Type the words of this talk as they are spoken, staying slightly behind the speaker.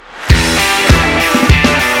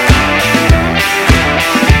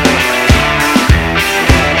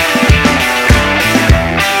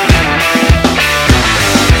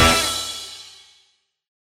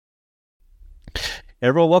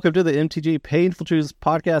Everyone, welcome to the MTG Painful Truths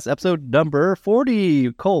podcast, episode number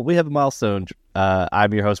 40. Cole, we have a milestone.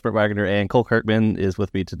 I'm your host, Brett Wagner, and Cole Kirkman is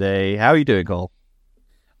with me today. How are you doing, Cole?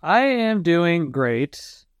 I am doing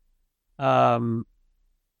great. We had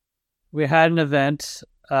an event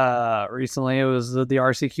recently. It was the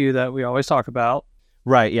RCQ that we always talk about.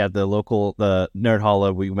 Right, yeah, the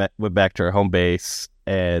Nerdhalla. We went back to our home base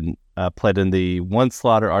and played in the One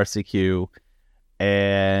Slaughter RCQ.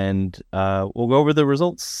 And we'll go over the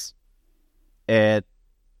results, and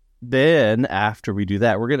then after we do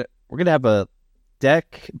that, we're gonna have a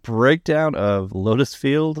deck breakdown of Lotus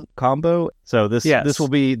Field combo. So this will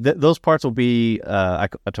be those parts will be I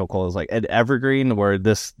told Cole, it was like an evergreen, where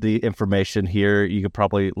the information here you could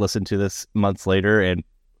probably listen to this months later and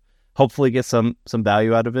hopefully get some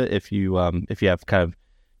value out of it if you have kind of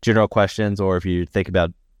general questions, or if you think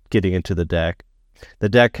about getting into the deck. The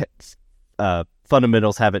deck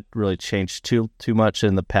fundamentals haven't really changed too much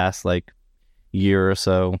in the past year or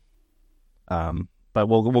so, but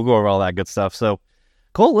we'll go over all that good stuff. So,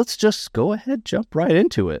 Cole, let's just go ahead, jump right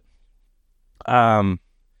into it. So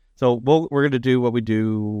we're gonna do what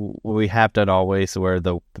we have done always, where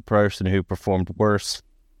the person who performed worse,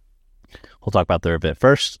 we'll talk about their event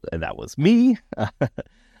first, and that was me.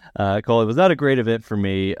 Cole, it was not a great event for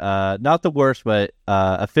me. Not the worst, but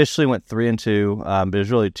officially went 3-2. But it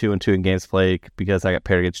was really 2-2 in games played because I got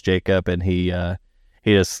paired against Jacob, and he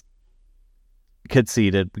just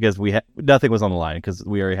conceded because nothing was on the line, because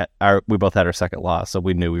we both had our second loss, so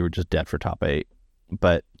we knew we were just dead for top 8.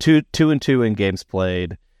 But 2-2 in games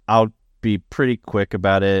played. I'll be pretty quick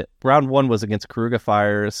about it. Round 1 was against Karuga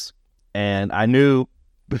Fires, and I knew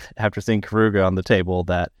after seeing Karuga on the table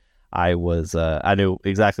that I knew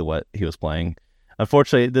exactly what he was playing.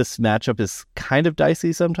 Unfortunately, this matchup is kind of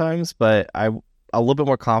dicey sometimes, but I'm a little bit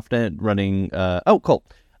more confident running. Cole,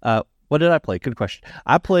 what did I play? Good question.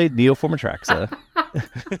 I played Neoform Atraxa.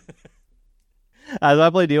 I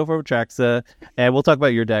played Neoform Atraxa, and we'll talk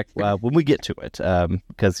about your deck when we get to it,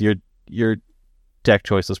 because your deck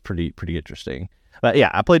choice was pretty interesting. But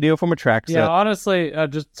yeah, I played Neoform Atraxa. Yeah, honestly,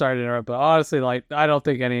 just sorry to interrupt, but honestly, I don't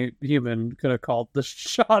think any human could have called the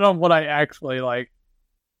shot on what I actually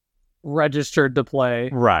registered to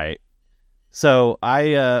play. Right. So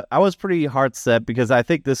I was pretty hard set, because I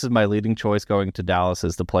think this is my leading choice going to Dallas,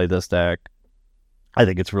 is to play this deck. I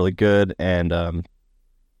think it's really good, and I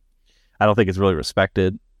don't think it's really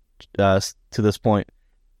respected to this point.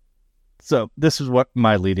 So this is what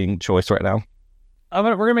my leading choice right now.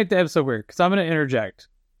 We're gonna make the episode weird, because I'm gonna interject.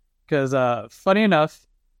 Because funny enough,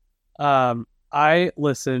 I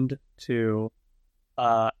listened to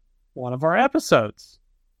one of our episodes.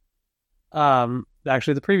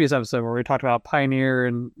 Actually, the previous episode where we talked about Pioneer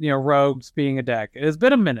and rogues being a deck. It has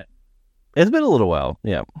been a minute. It's been a little while,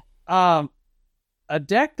 yeah. A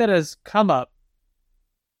deck that has come up,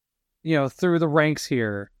 through the ranks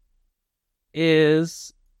here,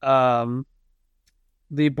 is the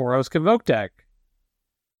Boros Convoke deck.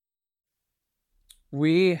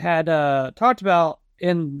 We had talked about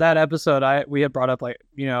in that episode. We had brought up we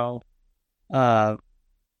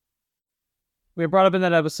had brought up in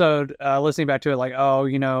that episode, listening back to it,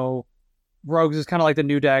 Rogues is kind of like the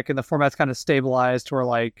new deck, and the format's kind of stabilized to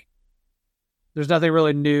where there's nothing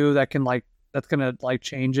really new that can that's gonna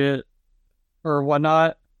change it or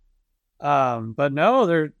whatnot. But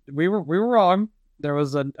no, we were wrong. There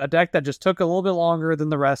was a deck that just took a little bit longer than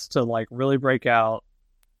the rest to really break out.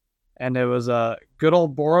 And it was a good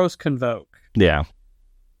old Boros Convoke. Yeah.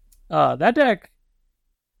 That deck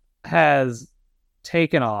has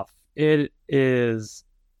taken off. It is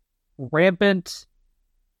rampant.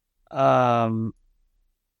 It's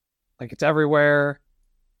everywhere.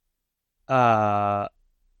 Online,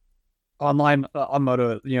 on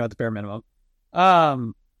Moto, at the bare minimum.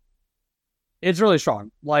 It's really strong.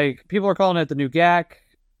 People are calling it the new GAC,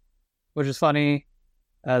 which is funny.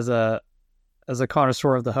 As a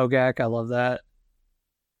connoisseur of the Hogak, I love that.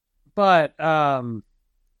 But I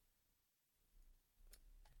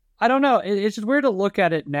don't know. It's just weird to look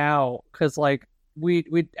at it now, because we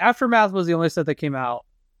Aftermath was the only set that came out,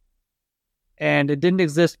 and it didn't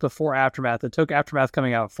exist before Aftermath. It took Aftermath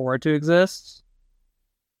coming out for it to exist.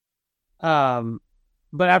 But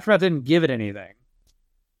Aftermath didn't give it anything.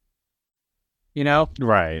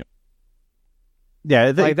 Right. Yeah,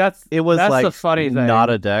 I think that's the funny thing.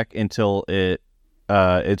 Not a deck until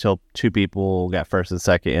two people got first and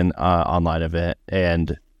second in online event,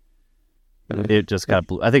 and it just got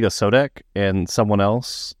blue. I think it was Sodek and someone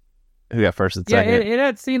else who got first and second. Yeah, it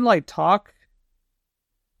had seen talk,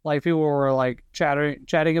 people were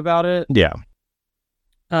chatting about it. Yeah.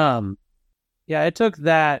 Yeah, it took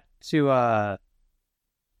that to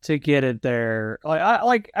to get it there.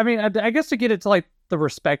 I guess to get it to like the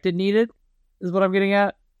respect it needed is what I'm getting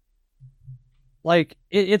at. Like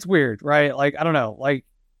it's weird, right? Like I don't know. Like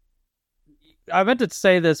I meant to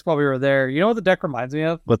say this while we were there. You know what the deck reminds me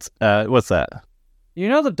of? What's that? You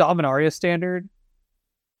know the Dominaria standard?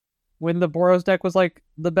 When the Boros deck was like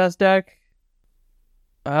the best deck?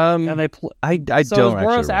 And they I so don't it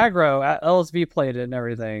was Boros actually aggro. LSV played it and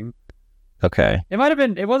everything. Okay. It might have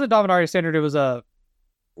been. It wasn't Dominaria standard. It was the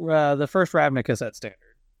first Ravnica set standard.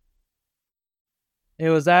 It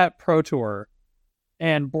was at Pro Tour,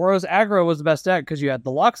 and Boros aggro was the best deck because you had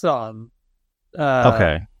the Loxodon.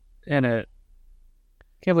 Okay. In it.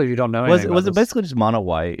 Can't believe you don't know Was anything. it basically just mono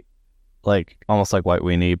white, like almost like White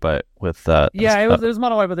Weenie, but with yeah, it was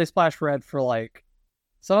mono white, but they splashed red for like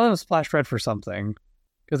some of them splashed red for something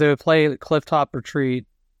because they would play Clifftop Retreat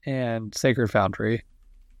and Sacred Foundry.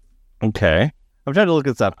 Okay. I'm trying to look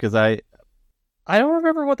this up because I don't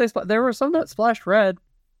remember what they there were some that splashed red.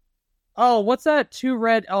 Oh, what's that? 2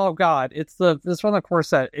 red. Oh god, it's from the core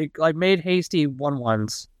set. It like made hasty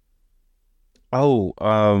 1/1s.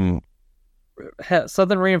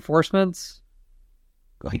 Southern Reinforcements.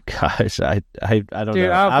 Oh gosh, I don't Dude,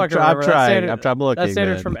 know. I'm trying. I'm looking. That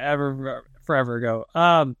standard's from forever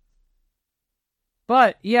ago.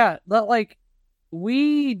 But yeah, like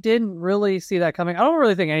we didn't really see that coming. I don't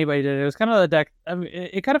really think anybody did. It was kind of the deck. I mean,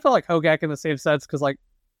 it kind of felt like Hogak in the same sense because, like,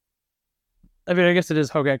 I mean, I guess it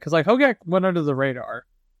is Hogak because, like, Hogak went under the radar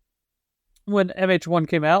when MH1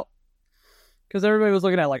 came out because everybody was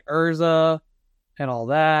looking at like Urza and all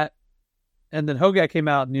that, and then Hogak came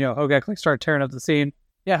out and Hogak like started tearing up the scene.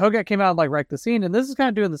 Yeah, Hogak came out and like wrecked the scene, and this is kind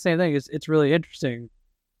of doing the same thing. It's really interesting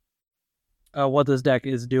what this deck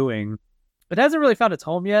is doing. It hasn't really found its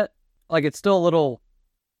home yet. Like it's still a little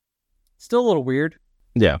weird.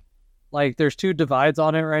 Yeah. Like there's 2 divides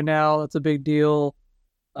on it right now. That's a big deal.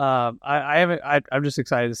 I'm just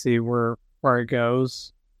excited to see where it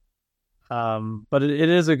goes. But it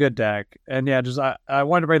is a good deck. And yeah, I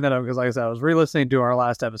wanted to bring that up because like I said, I was re-listening to our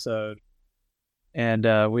last episode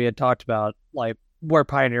and we had talked about like where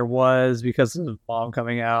Pioneer was because of Bomb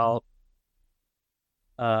coming out.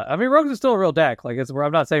 I mean, Rogues is still a real deck. Like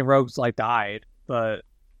I'm not saying Rogues like died, but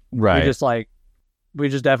right. We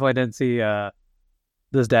just definitely didn't see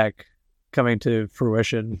this deck coming to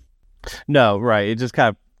fruition. No, right. It just kind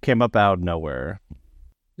of came up out of nowhere.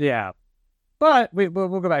 Yeah, but we'll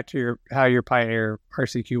go back to how your Pioneer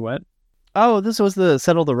RCQ went. Oh, this was the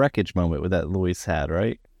settle the wreckage moment with that Luis had,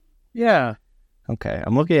 right? Yeah. Okay,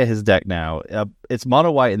 I'm looking at his deck now. It's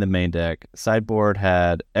mono white in the main deck. Sideboard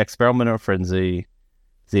had Experimental Frenzy,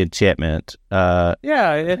 the enchantment. Yeah,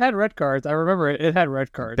 it had red cards. I remember it had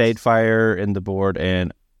red cards. Fadefire in the board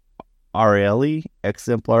and Aurelie,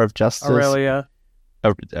 Exemplar of Justice. Aurelia.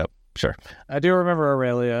 Oh, sure. I do remember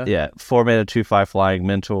Aurelia. Yeah, 4-mana 2/5 Flying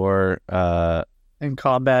Mentor. In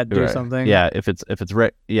combat, do something. Yeah, if it's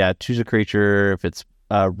red, yeah, choose a creature. If it's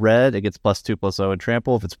red, it gets +2/+0 and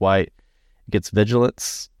trample. If it's white, it gets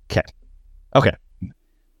vigilance. Okay.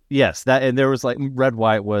 Yes, that, and there was like red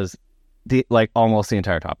white was almost the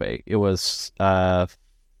entire top 8. It was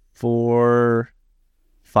 4,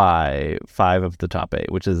 5 of the top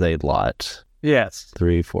 8, which is a lot. Yes.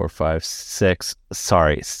 3, 4, 5, 6.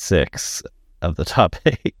 Sorry, 6 of the top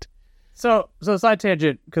 8. So side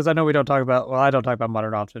tangent, because I know I don't talk about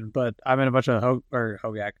Modern often, but I'm in a bunch of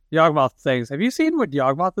Hogak Yawgmoth things. Have you seen what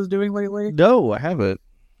Yawgmoth is doing lately? No, I haven't.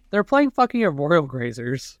 They're playing fucking Arboreal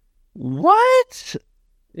Grazers. What?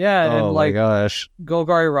 Yeah, oh and my gosh,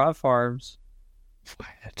 Golgari Rot Farms.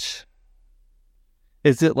 What?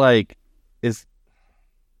 Is it like?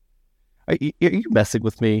 Are you messing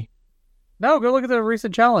with me? No, go look at the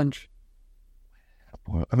recent challenge.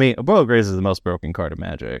 I mean, Arboreal Graze is the most broken card of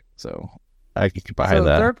Magic, so I can get behind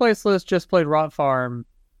that. Third place list just played Rot Farm.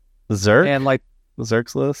 Zerk? And the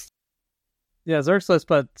Zerk's list? Yeah, Zerk's list,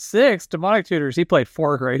 but 6 Demonic Tutors. He played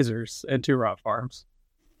 4 Grazers and 2 Rot Farms.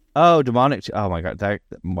 Oh, Demonic. Oh my god, that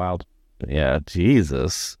wild. Yeah,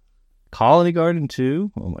 Jesus. Colony Garden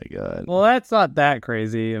too? Oh my god. Well, that's not that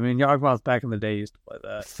crazy. I mean, Yawgmoth back in the day used to play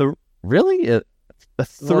that. Really?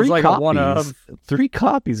 3 like copies? A one of. 3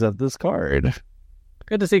 copies of this card.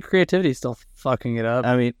 Good to see creativity still fucking it up.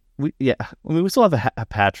 I mean, we still have a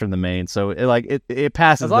patch from the main, so it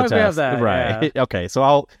passes as long the as test. we have that, right? Yeah. Okay,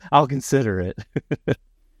 so I'll consider it.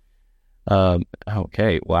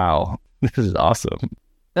 Okay, wow, this is awesome.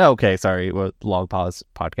 Okay, sorry, long pause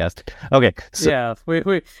podcast. Okay, so, yeah,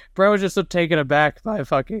 we Brett was just so taken aback by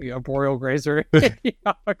fucking Arboreal Grazer.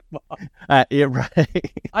 Yeah,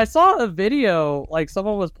 right. I saw a video, like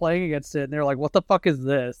someone was playing against it, and they're like, "What the fuck is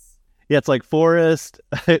this?" Yeah, it's like forest,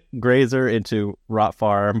 grazer into rot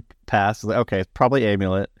farm, pass. Like, okay, it's probably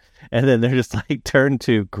amulet. And then they're just like turned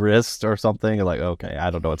to grist or something. Like, okay, I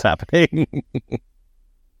don't know what's happening.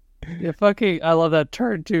 Yeah, fucking, I love that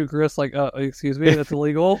turn to grist. Like, excuse me, that's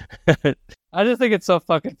illegal. I just think it's so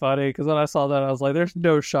fucking funny because when I saw that, I was like, "There's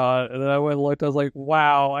no shot." And then I went and looked. I was like,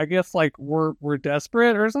 "Wow, I guess like we're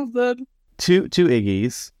desperate or something." Two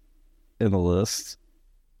Iggies in the list.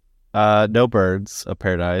 No birds of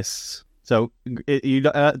paradise. So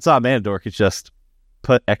it's not mandatory. It's just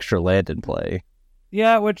put extra land in play.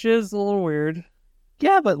 Yeah, which is a little weird.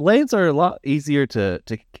 Yeah, but lands are a lot easier to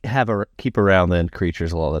keep around than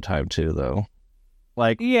creatures a lot of the time too, though.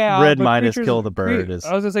 Like red minus kill the bird is.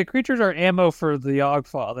 I was gonna say creatures are ammo for the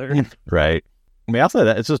Yogg-Father. Right. I mean, outside of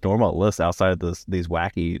that, it's just normal lists outside of these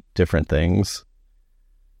wacky different things.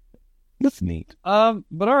 That's neat. But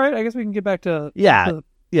all right, I guess we can get back to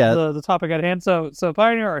the topic at hand. So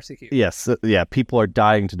Pioneer RCQ. Yes, yeah. People are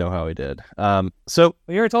dying to know how he did. So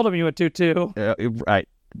you already told him you went 2-2.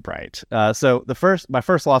 Right. So my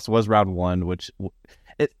first loss was round 1, which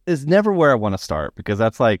it is never where I want to start because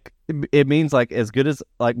that's like it means like as good as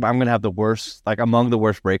like I'm gonna have the worst, like among the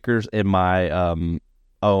worst breakers in my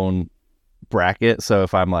own bracket. So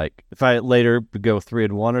if I later go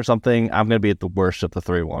 3-1 or something, I'm gonna be at the worst of the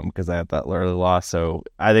 3-1 because I have that early loss. So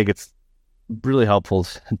I think it's really helpful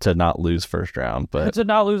to not lose first round, but to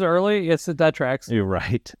not lose early, yes, that tracks. You're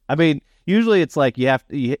right. I mean, usually it's like you have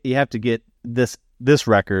to get this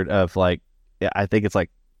record of like I think it's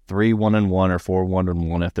like 3-1-1 or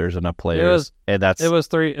 4-1-1 if there's enough players, and it was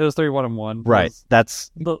 3-1-1. Right.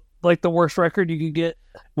 That's the worst record you could get.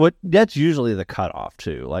 That's usually the cutoff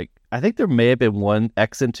too. Like I think there may have been one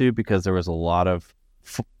X and 2 because there was a lot of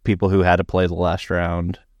people who had to play the last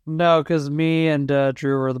round. No, because me and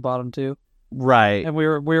Drew were the bottom 2. Right. And we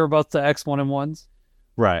were both the X1-1s.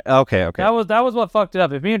 Right. Okay. That was what fucked it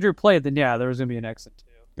up. If me and Drew played, then yeah, there was gonna be an X and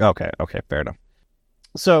 2. Okay. Fair enough.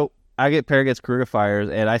 So I get pair against Karuga Fires,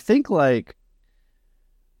 and I think like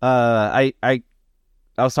I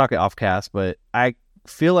was talking off cast, but I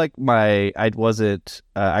feel like I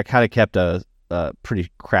kind of kept a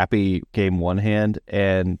pretty crappy game 1 hand,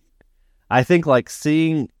 and I think like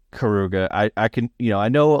seeing Karuga, I can I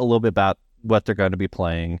know a little bit about what they're going to be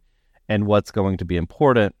playing and what's going to be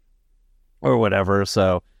important or whatever.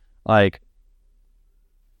 So like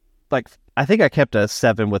I think I kept a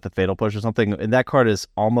 7 with the Fatal Push or something, and that card is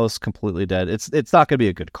almost completely dead. It's not going to be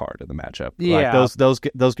a good card in the matchup. Yeah, like, those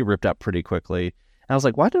get ripped out pretty quickly. And I was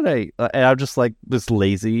like, why did I? And I just like was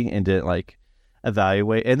lazy and didn't like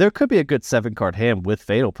evaluate. And there could be a good 7-card hand with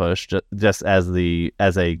Fatal Push just as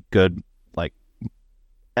a good like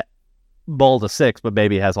bowl to 6, but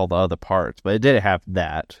maybe it has all the other parts. But it didn't have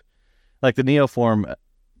that. Like the Neoform,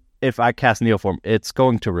 if I cast Neoform, it's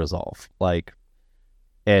going to resolve. Like.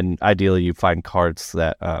 And ideally, you find cards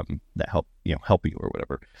that help you or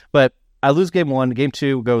whatever. But I lose game 1. Game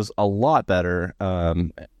 2 goes a lot better.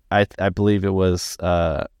 I believe it was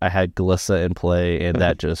I had Glissa in play, and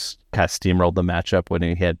that just kind of steamrolled the matchup when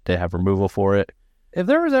he had to have removal for it. If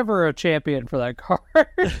there was ever a champion for that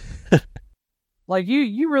card, like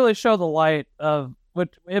you really show the light of what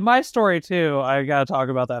in my story too. I gotta talk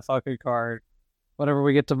about that fucking card whenever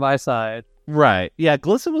we get to my side. Right. Yeah,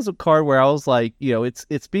 Glissa was a card where I was like,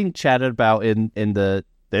 it's being chatted about in the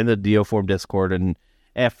Neoform Discord, and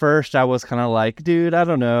at first I was kind of like, dude, I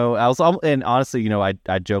don't know. And honestly,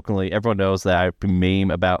 I jokingly, everyone knows that I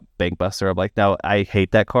meme about Bankbuster. I'm like, no, I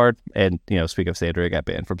hate that card. And speaking of Standard, I got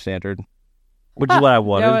banned from Standard, which is what I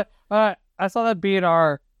wanted. Yeah, I saw that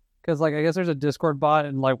BNR because like I guess there's a Discord bot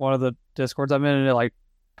in like one of the Discords I'm in, and it like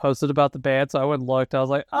posted about the ban. So I went and looked. I was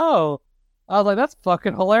like, that's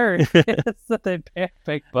fucking hilarious that they banned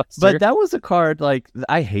Bankbuster. But that was a card, like,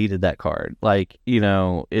 I hated that card. Like,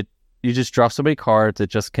 you just draw so many cards, it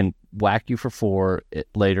just can whack you for 4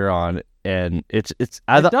 later on. And it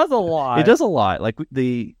does a lot. It does a lot. Like,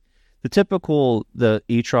 the typical, the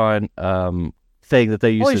E-Tron thing that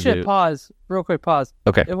they used to do. Holy shit, pause. Real quick, pause.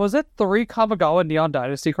 Okay. Was it 3 Kamigawa Neon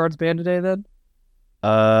Dynasty cards banned today then?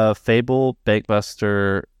 Fable,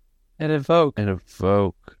 Bankbuster. And Invoke.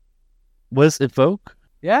 Was Invoke?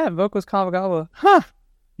 Yeah, Invoke was Kamigawa. Huh.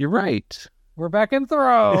 You're right. We're back in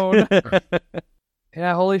Throne.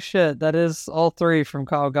 Yeah, holy shit. That is all 3 from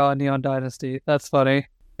Kamigawa Neon Dynasty. That's funny.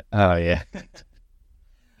 Oh, yeah.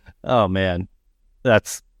 Oh, man.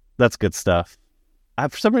 That's good stuff.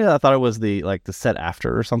 For some reason, I thought it was the set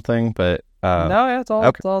after or something, but... no, yeah, it's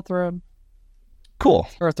all Throne. Cool.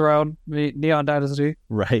 Or Throne. Neon Dynasty.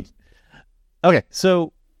 Right. Okay,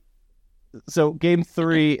 so game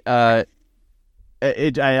 3...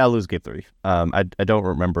 I lose game 3. I don't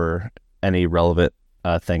remember any relevant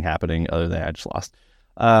thing happening other than I just lost.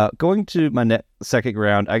 Going to my second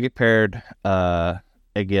round, I get paired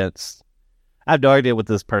against. I have no idea what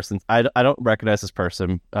this person. I don't recognize this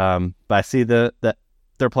person. But I see that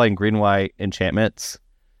they're playing green white enchantments,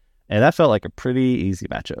 and that felt like a pretty easy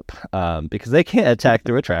matchup because they can't attack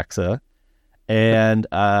through Atraxa, and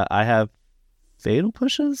I have fatal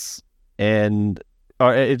pushes,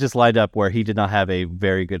 or it just lined up where he did not have a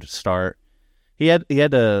very good start. He had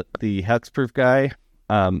the hexproof guy,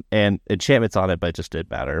 and enchantments on it, but it just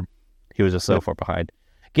didn't matter. He was just so far behind.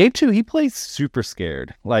 Game 2, he plays super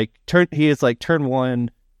scared. Like turn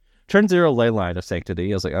 1, turn 0 Leyline of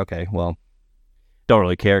Sanctity. I was like, okay, well, don't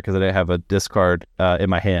really care because I didn't have a discard in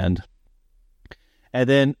my hand. And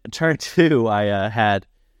then turn 2, I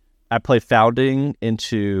played Founding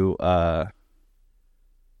into. I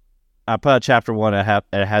put out Chapter 1. I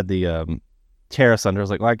had the Terra Sunder. I was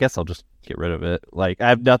like, well, I guess I'll just get rid of it. Like I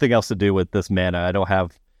have nothing else to do with this mana. I don't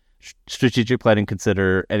have strategic planning.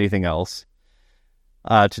 Consider anything else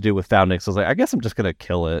to do with Founding. So I was like, I guess I'm just gonna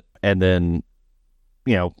kill it, and then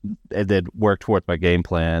work towards my game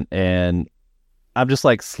plan. And I'm just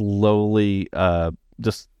like slowly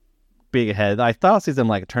just being ahead. I thought he's in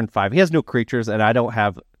like turn 5. He has no creatures, and I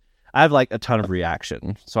have like a ton of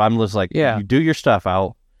reaction. So I'm just like, you do your stuff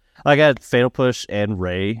out. Like I had Fatal Push and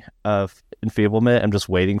Ray of Enfeeblement. I'm just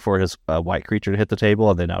waiting for his white creature to hit the table,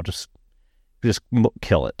 and then I'll just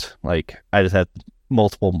kill it. Like I just had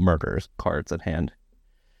multiple murders cards at hand.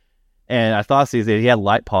 And I thought he had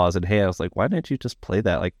Light Paws in hand. I was like, why didn't you just play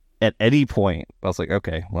that like at any point? I was like,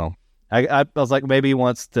 okay, well, I was like, maybe he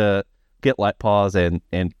wants to get Light Paws and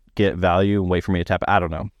get value and wait for me to tap it. I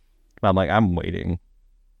don't know. But I'm like, I'm waiting.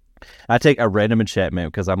 I take a random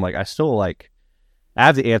enchantment because I'm like, I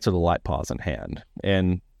have the answer to Light Paws in hand.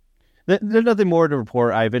 And there's nothing more to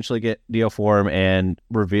report. I eventually get Neoform and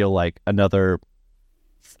reveal like another,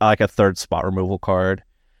 like a third spot removal card.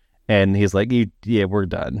 And he's like, yeah, we're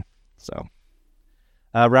done. So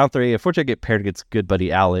round 3, unfortunately I get paired against good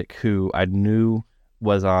buddy Alec, who I knew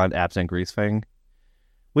was on Absent Greasefang.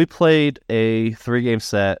 We played a 3-game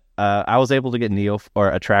set. I was able to get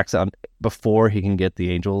Atraxa on before he can get the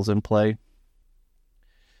Angels in play.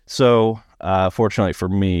 So fortunately for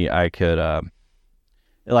me, I could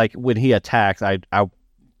like when he attacks, I'll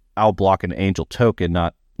block an Angel token,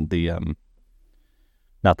 not the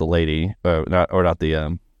lady, not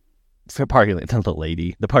the Parhelion, not the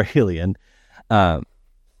lady, the Parhelion. I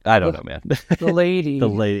don't know, man. The lady. The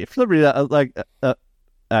lady. For some reason,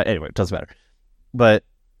 anyway, it doesn't matter. But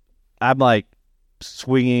I'm like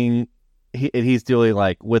swinging, and he's dealing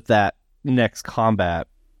like with that next combat.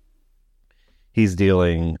 He's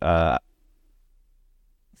dealing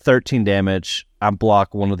 13 damage. I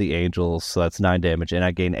block one of the Angels, so that's 9 damage, and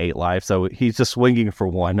I gain 8 life. So he's just swinging for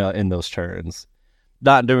 1 in those turns,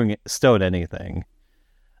 not doing stone anything.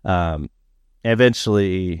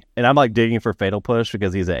 Eventually, and I'm like digging for Fatal Push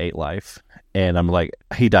because he's at 8 life, and I'm like,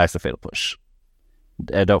 he dies to Fatal Push.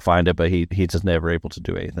 I don't find it, but he's just never able to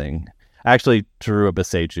do anything. I actually drew a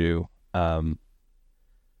Beseju. I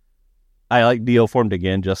like Neoformed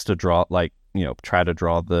again just to draw, try to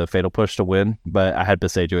draw the Fatal Push to win, but I had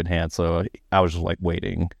Beseju in hand, so I was just like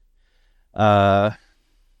waiting. He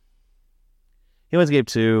wins game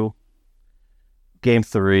 2. Game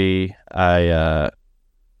 3,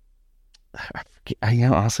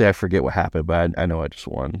 honestly, I forget what happened, but I know I just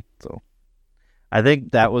won. So I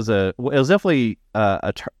think that was it was definitely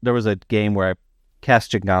there was a game where I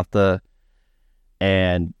cast Jigantha,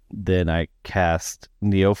 and then I cast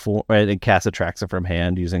Neoform and cast Atraxa from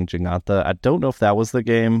hand using Jigantha. I don't know if that was the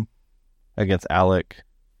game against Alec,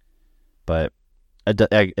 but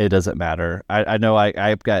it doesn't matter. I know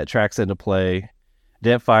I got Atraxa into play.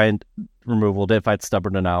 Didn't find removal, didn't find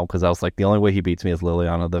Stubborn Denial because I was like, the only way he beats me is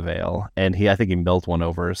Liliana of the Veil. And I think he milled one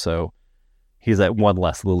over, so he's at 1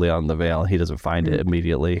 less Liliana of the Veil, and he doesn't find it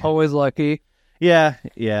immediately. Always lucky. Yeah.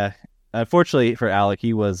 Unfortunately for Alec,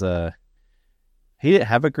 he didn't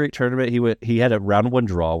have a great tournament. He had a round 1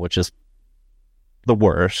 draw, which is the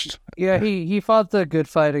worst. Yeah, he fought the good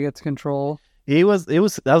fight against Control. That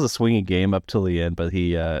was a swinging game up till the end, but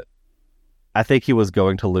I think he was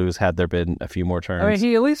going to lose had there been a few more turns. I mean,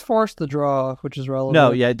 he at least forced the draw, which is relevant.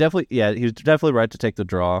 No, yeah, definitely, yeah, he was definitely right to take the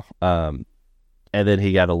draw. And then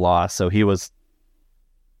he got a loss, so he was,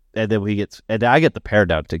 and then I get the pair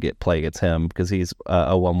down to get play against him because he's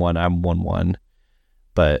a 1-1, I'm 1-1,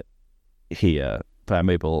 but I'm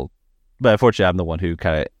able, but unfortunately, I'm the one who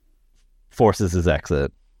kind of forces his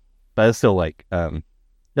exit. But it's still like,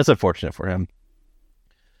 that's unfortunate for him.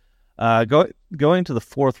 Going to the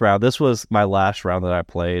fourth round. This was my last round that I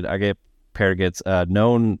played. I get paired against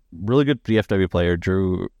known really good DFW player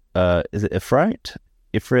Drew. Is it Ifrit?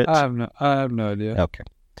 I have no idea. Okay.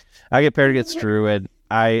 I get paired against Drew, and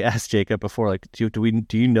I asked Jacob before, like, do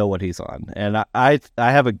you know what he's on? And I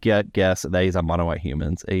have a guess that he's on Mono White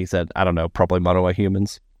Humans. And he said, I don't know, probably Mono White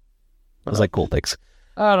Humans. I was like, cool, thanks.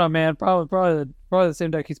 I don't know, man. Probably the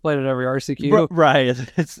same deck he's played at every RCQ. Right.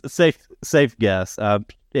 It's a safe guess.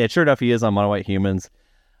 Yeah, sure enough, he is on Mono White Humans.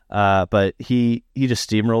 But he just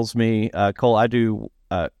steamrolls me. Cole, I do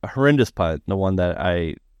a horrendous punt, the one that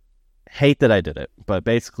I hate that I did it. But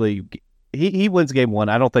basically, he wins game one.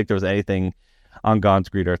 I don't think there was anything on Gon's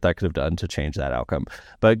Greed Earth I could have done to change that outcome.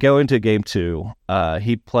 But going to game two,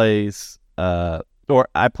 he plays... or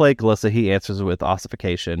I play Glissa, he answers with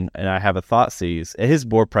Ossification, and I have a Thoughtseize. His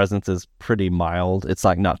board presence is pretty mild. It's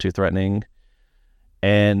like not too threatening.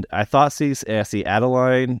 And I Thoughtseize, and I see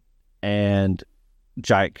Adeline and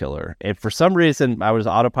Giant Killer. And for some reason, I was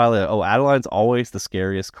autopilot, Adeline's always the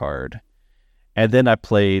scariest card. And then I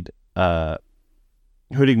played Hooting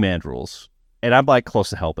Mandrills, and I'm like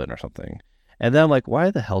close to Hellbent or something. And then I'm like, why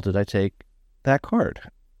the hell did I take that card?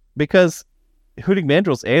 Because Hooting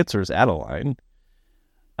Mandrills answers Adeline.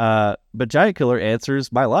 But Giant Killer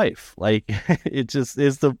answers my life. Like, it just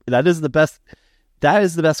is that is the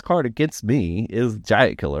best card against me is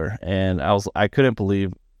Giant Killer. And I couldn't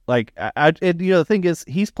believe, like, and the thing is,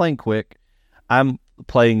 he's playing quick. I'm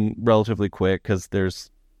playing relatively quick because there's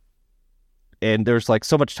like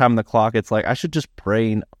so much time on the clock. It's like, I should just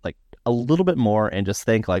brain like a little bit more and just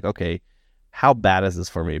think like, okay, how bad is this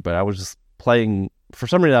for me? But I was just playing, for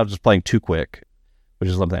some reason, I was just playing too quick, which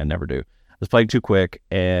is something I never do. Was playing too quick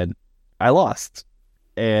and I lost.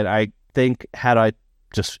 And I think had I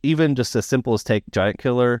just as simple as take Giant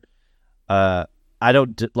Killer, I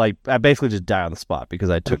basically just die on the spot because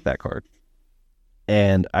I took that card.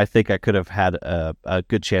 And I think I could have had a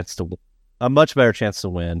good chance a much better chance to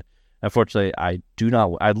win. Unfortunately, I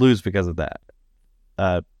lose because of that.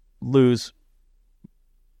 Lose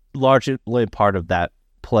largely part of that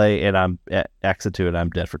play, and I'm at exit 2 and I'm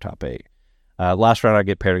dead for top 8. Last round I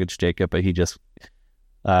get paired against Jacob, but he just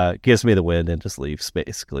gives me the win and just leaves,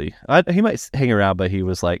 basically. He might hang around, but he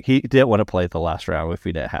was like, he didn't want to play the last round if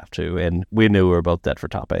we didn't have to, and we knew we were both dead for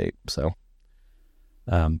top 8. So,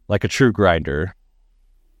 like a true grinder,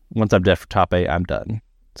 once I'm dead for top 8, I'm done.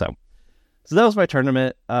 So that was my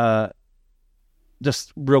tournament.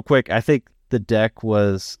 Just real quick, I think the deck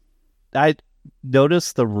was... I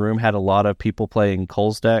noticed the room had a lot of people playing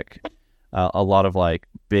Cole's deck. A lot of like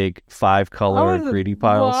big 5-color greedy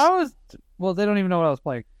piles. Well, they don't even know what I was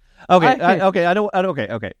playing. Okay.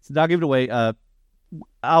 So now give it away.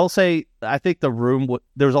 I'll say I think the room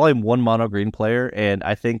there was only one mono green player, and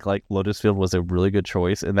I think like Lotus Field was a really good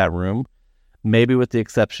choice in that room. Maybe with the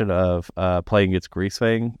exception of playing against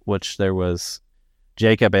Greasefang, which there was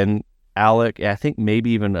Jacob and Alec. I think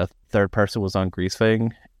maybe even a third person was on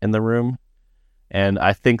Greasefang in the room, and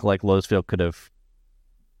I think like Lotus Field could have.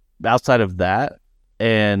 Outside of that,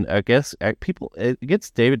 and I guess people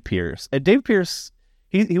against David Pierce. And David Pierce,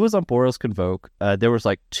 he was on Boros Convoke. There was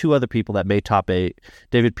like 2 other people that made top 8.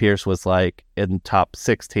 David Pierce was like in top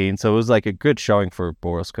 16, so it was like a good showing for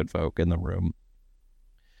Boros Convoke in the room.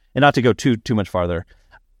 And not to go too much farther,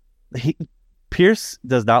 Pierce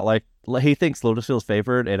does not like. He thinks Lotus Field's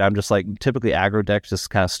favored, and I'm just like typically aggro decks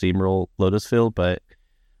just kind of steamroll Lotus Field, but.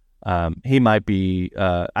 He might be.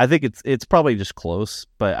 I think it's probably just close,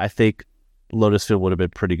 but I think Lotus Field would have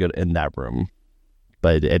been pretty good in that room,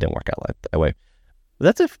 but it didn't work out that way. But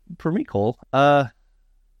that's it for me, Cole.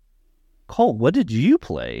 Cole, what did you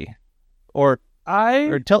play? Or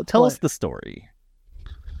tell us the story.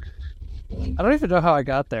 I don't even know how I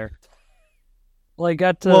got there. Like,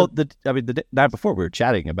 the night before we were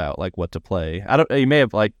chatting about like what to play. You may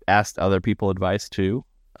have like asked other people advice too.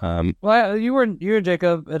 Well, you and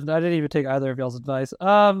Jacob, and I didn't even take either of y'all's advice.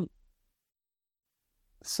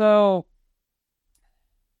 So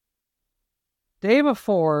day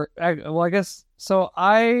before, I guess so.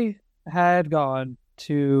 I had gone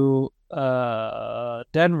to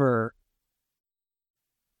Denver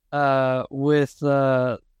with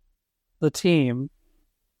the team.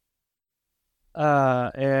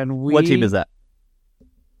 And what team is that?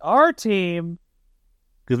 Our team.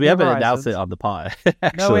 Because we haven't announced it on the pod.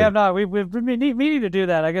 Actually. No, we have not. We've been meaning to do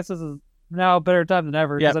that. I guess this is now a better time than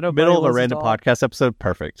ever. Yeah, I know middle of a random podcast episode.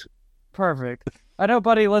 Perfect. I know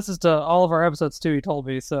Buddy listens to all of our episodes too, he told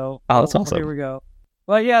me. So that's awesome. Here we go.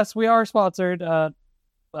 But yes, we are sponsored.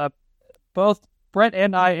 Both Brett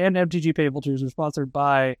and I and MTG Paintball Cheers are sponsored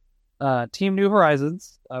by Team New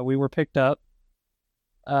Horizons. We were picked up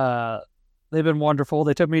They've been wonderful.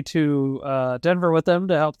 They took me to Denver with them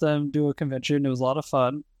to help them do a convention. It was a lot of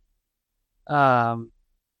fun. But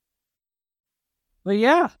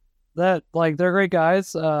yeah, they're great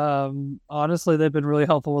guys. Honestly, they've been really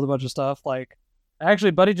helpful with a bunch of stuff. Like,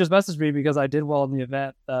 actually, Buddy just messaged me because I did well in the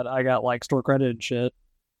event that I got like store credit and shit.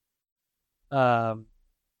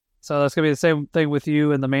 So that's gonna be the same thing with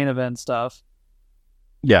you and the main event stuff.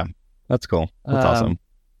 Yeah, that's cool. That's awesome.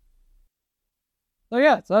 So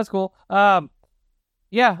yeah, so that's cool.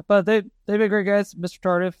 Yeah, but they've been great guys, Mr.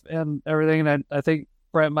 Tardif and everything. And I think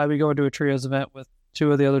Brent might be going to a trios event with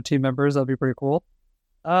 2 of the other team members. That'd be pretty cool.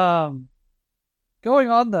 Going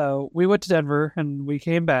on though, we went to Denver and we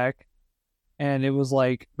came back, and it was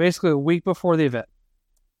like basically a week before the event.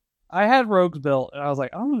 I had Rogues built, and I was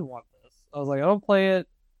like, I don't really want this. I was like, I don't play it.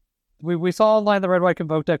 We saw online the red white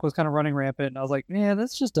convoke deck was kind of running rampant, and I was like, man,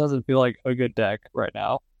 this just doesn't feel like a good deck right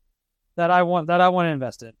now that I want to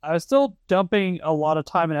invest in. I was still dumping a lot of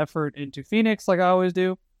time and effort into Phoenix, like I always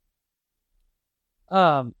do.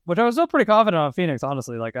 Which I was still pretty confident on Phoenix,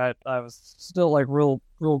 honestly. Like I was still like real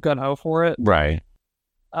gun ho for it. Right.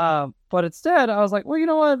 But instead I was like, well, you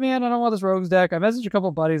know what, man, I don't want this Rogues deck. I messaged a couple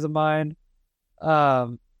buddies of mine.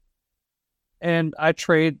 And I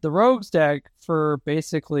trade the Rogues deck for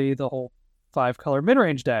basically the whole 5-color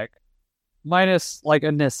mid-range deck, minus like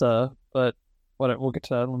a Nissa, but we'll get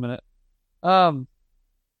to that in a minute. Because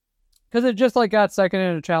it just like got second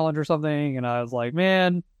in a challenge or something, and I was like,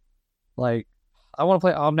 man, like I want to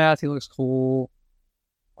play Omnath. He looks cool.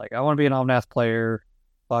 Like I want to be an Omnath player.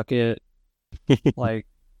 Fuck it. Like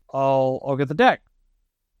I'll get the deck.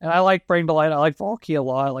 And I like Bring to Light. I like Valky a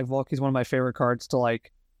lot. Like Valky's one of my favorite cards to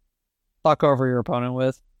like fuck over your opponent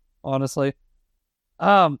with, honestly.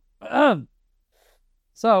 So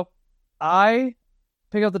I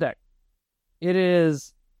pick up the deck. It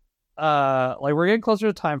is like we're getting closer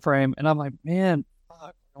to time frame, and I'm like, man,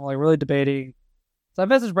 fuck. I'm like really debating. So I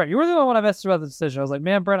messaged Brent. You were the one when I messaged about the decision. I was like,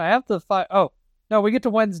 man, Brent, I have to fight. Oh no, we get to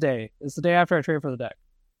Wednesday. It's the day after I trade for the deck.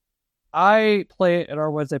 I play it at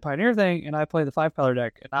our Wednesday Pioneer thing, and I play the 5-color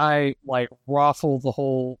deck, and I like raffle the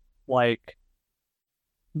whole like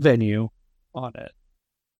venue on it.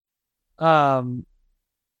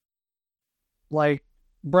 Like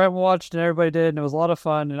Brent watched and everybody did, and it was a lot of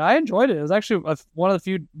fun, and I enjoyed it. It was actually one of the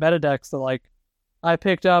few meta decks that like I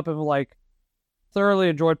picked up and like thoroughly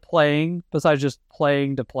enjoyed playing, besides just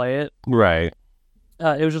playing to play it. Right.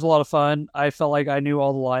 It was just a lot of fun. I felt like I knew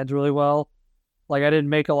all the lines really well. Like I didn't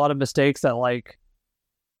make a lot of mistakes that like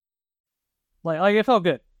it felt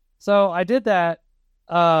good. So I did that.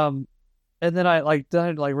 And then I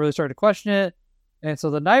really started to question it. And so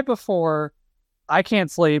the night before, I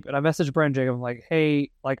can't sleep, and I messaged Brent Jacob. I'm like,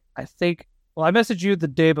 hey, like I messaged you the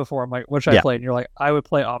day before. I'm like, what should I play? And you're like, I would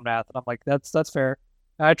play Omnath. And I'm like, that's fair.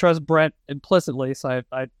 And I trust Brent implicitly, so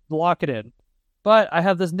I lock it in. But I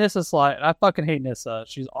have this Nissa slot, and I fucking hate Nissa.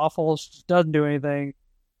 She's awful. She doesn't do anything.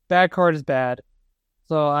 Bad card is bad.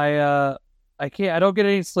 So I don't get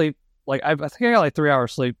any sleep. Like I think I got like 3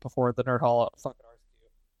 hours sleep before the Nerdhalla fucking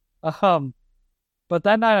RCQ. But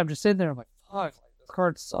that night I'm just sitting there. I'm like, fuck, like, this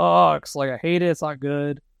card sucks. Like I hate it. It's not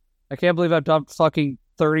good. I can't believe I've dumped fucking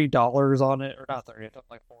 $30 on it, or not 30. I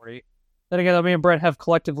dumped like 40. Then again, me and Brent have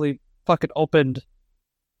collectively fucking opened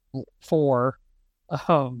 4.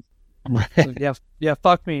 So yeah,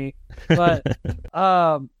 fuck me. But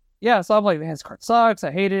yeah. So I'm like, man, this card sucks.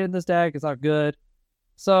 I hate it in this deck. It's not good.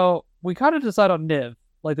 So we kind of decide on Niv,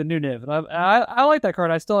 like the new Niv, and I like that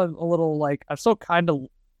card. I still am a little like I'm still kind of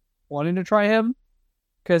wanting to try him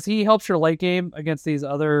because he helps your late game against these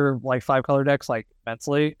other like 5-color decks like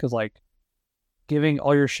immensely. Because like giving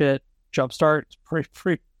all your shit jumpstart is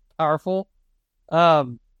pretty powerful.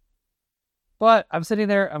 But I'm sitting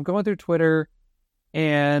there, I'm going through Twitter,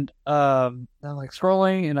 and I'm like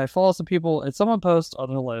scrolling, and I follow some people, and someone posts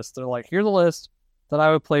on the list. They're like, here's a list that I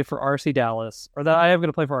would play for RC Dallas, or that I am going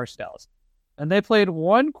to play for RC Dallas. And they played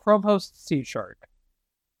 1 Chrome Host Seed Shark.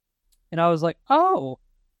 And I was like, oh.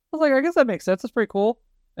 I was like, I guess that makes sense. That's pretty cool.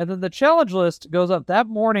 And then the challenge list goes up that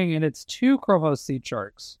morning, and it's 2 Chrome Host Seed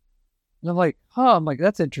Sharks. And I'm like, I'm like,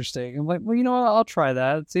 that's interesting. I'm like, well, you know what? I'll try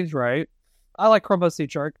that. It seems right. I like Chrome Host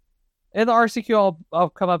Seed Shark. In the RCQ, I'll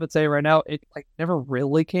come up and say right now, it like never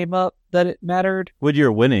really came up that it mattered. When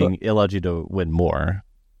you're winning, it allowed you to win more.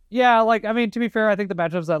 Yeah, like, I mean, to be fair, I think the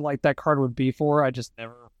matchups that like that card would be for, I just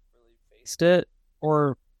never really faced it.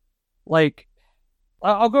 Or like,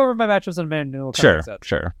 I'll go over my matchups in a minute. And it'll kind of make sense.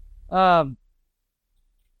 Sure.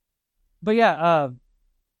 But yeah,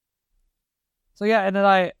 so yeah, and then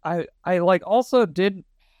I like also did.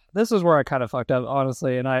 This is where I kind of fucked up,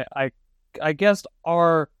 honestly, and I guessed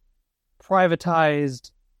our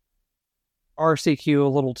privatized RCQ a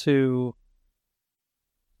little too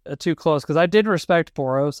close, because I did respect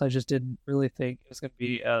Boros. I just didn't really think it was going to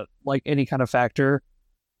be like any kind of factor.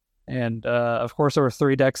 And of course, there were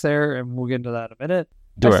 3 decks there, and we'll get into that in a minute.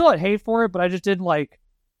 I still had hate for it, but I just didn't like.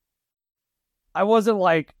 I wasn't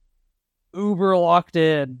like uber locked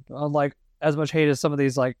in on like as much hate as some of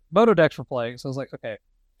these like Moto decks were playing. So I was like, okay.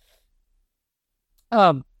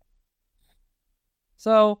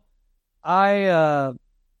 So I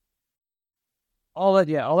all that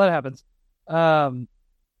happens.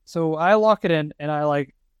 So I lock it in, and I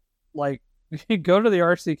like go to the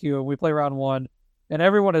RCQ, and we play round 1, and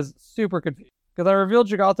everyone is super confused because I revealed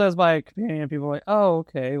Jagata as my companion. People are like, oh,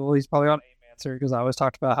 okay, well, he's probably on Aim because I always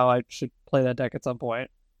talked about how I should play that deck at some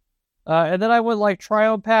point. And then I went like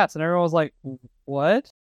Triumph Pats, and everyone was like,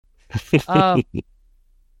 what?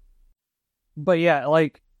 But yeah,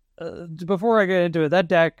 like before I get into it, that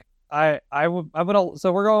deck, I'm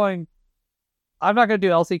not gonna do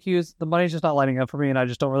LCQs. The money's just not lining up for me, and I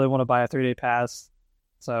just don't really want to buy a 3-day pass.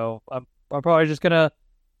 So I'm probably just gonna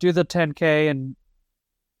do the 10K and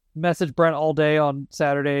message Brent all day on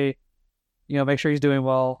Saturday. Make sure he's doing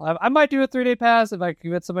well. I might do a 3-day pass if I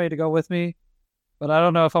can get somebody to go with me, but I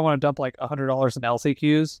don't know if I want to dump like $100 in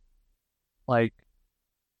LCQs. Like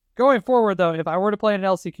going forward though, if I were to play in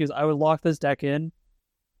LCQs, I would lock this deck in.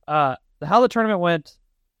 How the tournament went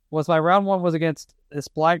was my round 1 was against this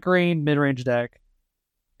black-green mid-range deck,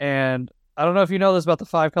 and I don't know if you know this about the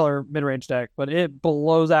 5-color mid-range deck, but it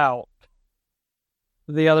blows out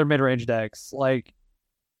the other mid-range decks. Like,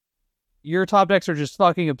 your top decks are just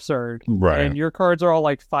fucking absurd, right? And your cards are all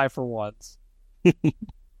like 5-for-1s.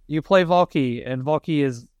 You play Valky, and Valky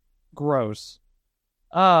is gross.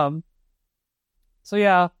 So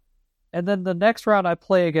yeah, and then the next round I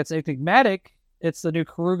play against Enigmatic. It's the new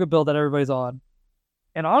Karuga build that everybody's on.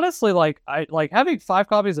 And honestly, like I like having 5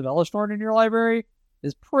 copies of Elishnorn in your library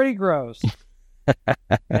is pretty gross.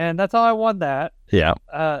 And that's how I won that. Yeah.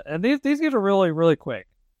 And these games are really, really quick.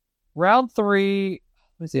 Round 3,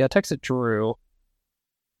 let me see, I texted Drew.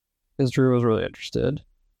 Because Drew was really interested.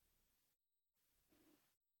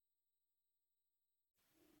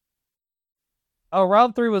 Oh,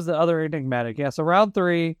 round 3 was the other Enigmatic. Yeah, so round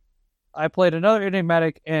 3, I played another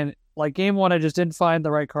Enigmatic, and like game 1, I just didn't find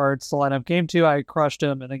the right cards to line up. Game 2, I crushed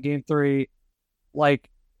him, and then game 3, like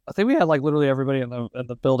I think we had like literally everybody in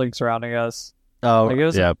the building surrounding us. Oh, like,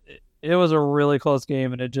 yeah. It was a really close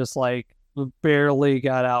game, and it just like barely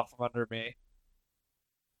got out from under me.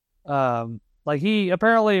 Like he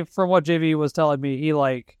apparently, from what JV was telling me, he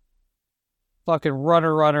like fucking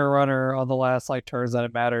runner on the last like turns that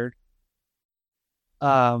it mattered.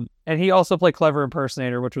 And he also played Clever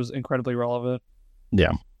Impersonator, which was incredibly relevant.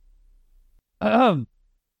 Yeah.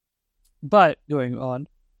 But going on.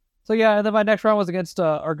 So yeah, and then my next round was against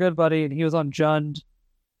our good buddy, and he was on Jund.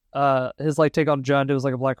 His like take on Jund, it was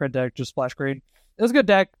like a black-red deck, just splash green. It was a good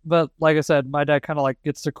deck, but like I said, my deck kind of like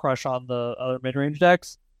gets to crush on the other mid-range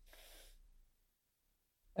decks.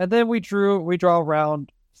 And then we draw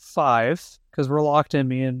round 5 because we're locked in,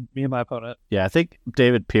 me and my opponent. Yeah, I think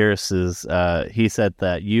David Pierce is. He said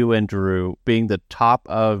that you and Drew, being the top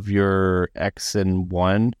of your X and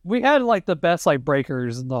 1, we had like the best like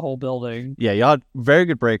breakers in the whole building. Yeah, y'all had very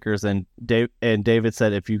good breakers, and David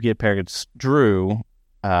said if you get paired against Drew,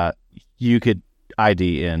 you could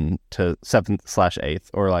ID in to 7th/8th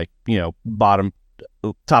or like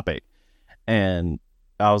top 8, and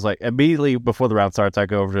I was like immediately before the round starts, I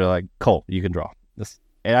go over to like Cole, you can draw this.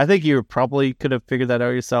 And I think you probably could have figured that out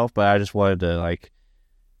yourself, but I just wanted to like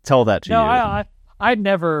tell that to you. No, I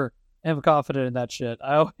never am confident in that shit.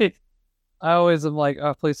 I always am like,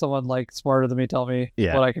 oh, please, someone like smarter than me tell me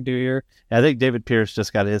what I can do here. I think David Pierce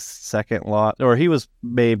just got his second lot, or he was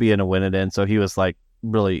maybe in a win it in, so he was like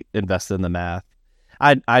really invested in the math.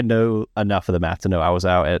 I know enough of the math to know I was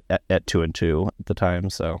out at 2-2 at the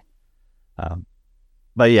time. So,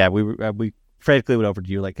 but yeah, we frantically went over to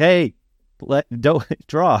you like, hey. Don't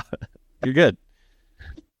draw. You're good.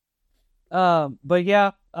 But yeah,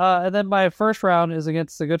 and then my first round is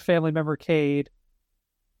against a good family member, Cade,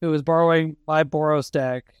 who is borrowing my Boros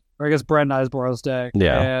deck, or I guess Brent and I's Boros deck.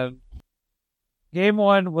 Yeah. And game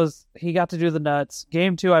 1 was he got to do the nuts.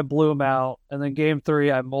 Game 2, I blew him out, and then game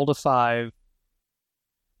 3, I mulled a 5.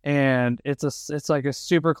 And it's like a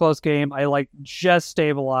super close game. I like just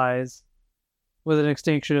stabilize with an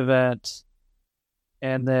extinction event,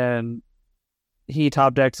 and then he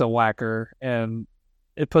top decks a whacker, and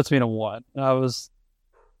it puts me in a 1.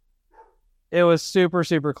 It was super,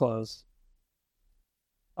 super close.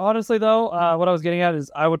 Honestly, though, what I was getting at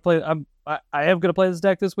is I am going to play this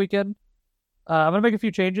deck this weekend. I'm gonna make a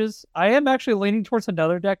few changes. I am actually leaning towards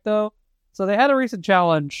another deck though. So they had a recent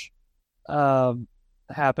challenge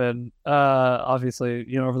happen.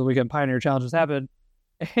 Obviously, over the weekend Pioneer challenges happened,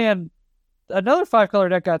 and another 5-color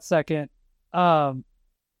deck got second. It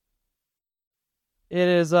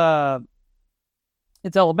is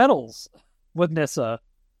it's Elementals with Nissa.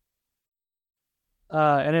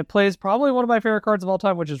 And it plays probably one of my favorite cards of all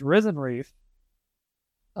time, which is Risen Reef.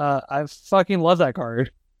 I fucking love that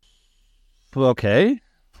card. Okay.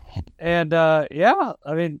 And yeah,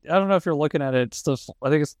 I mean, I don't know if you're looking at it. I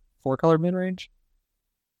think it's 4-color mid-range.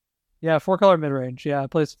 Yeah, 4-color mid-range. Yeah,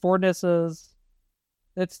 it plays 4 Nissas.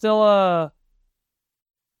 It's still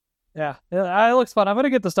yeah, it looks fun. I'm gonna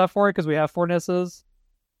get the stuff for it because we have 4 Nissas.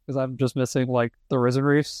 Because I'm just missing like the Risen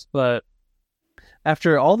Reefs, but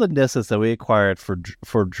after all the Nissas that we acquired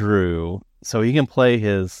for Drew, so he can play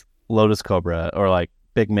his Lotus Cobra or like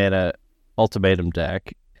big mana ultimatum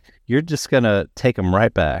deck, you're just gonna take him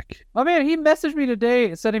right back. Oh man, he messaged me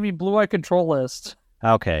today sending me Blue Eye Control List.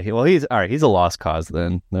 Okay, well he's all right. He's a lost cause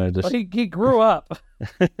then. No, just... Well, he grew up.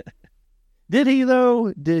 Did he though?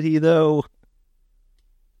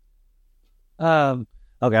 Okay, I'm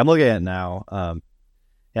looking at it now.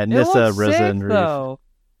 Yeah, Nissa, Risen Reef. Though.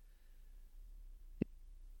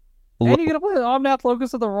 And you're gonna play the Omnath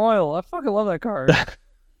Locust of the Royal. I fucking love that card.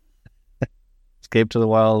 Escape to the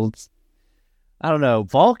Wilds. I don't know.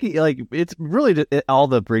 Valky, like, it's really all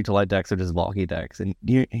the Bring to Light decks are just Valky decks, and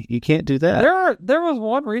you can't do that. There was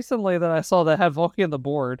one recently that I saw that had Valky on the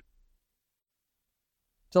board.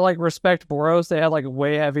 To like respect Boros, they had like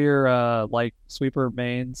way heavier like sweeper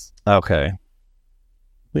mains. Okay.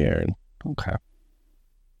 Weird. Okay.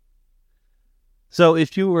 So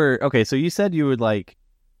if you were so you said you would like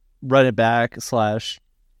run it back / Oh,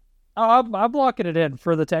 I'm locking it in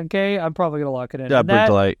for the 10K. I'm probably gonna lock it in. Yeah, Bring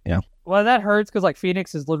to Light. Yeah. Well, that hurts because like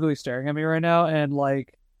Phoenix is literally staring at me right now, and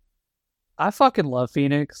like I fucking love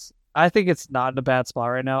Phoenix. I think it's not in a bad spot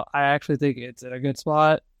right now. I actually think it's in a good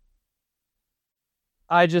spot.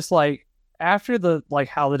 I just like after the like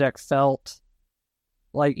how the deck felt,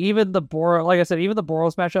 like even the like I said, even the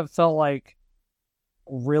Boros matchup felt like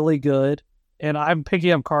really good. And I'm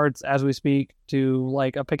picking up cards as we speak to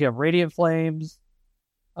like I'm picking up Radiant Flames,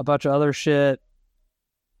 a bunch of other shit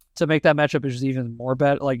to make that matchup just even more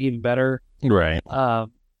even better. Right. Yeah,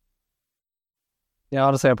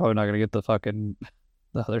 honestly, I'm probably not gonna get the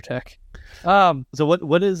other tech. So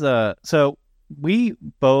what is so I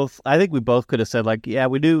think we both could have said like, yeah,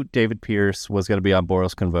 we knew David Pierce was gonna be on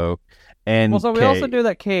Boros Convoke, and so we also knew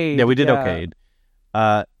that Cade. Yeah, we did know Cade.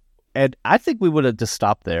 And I think we would have just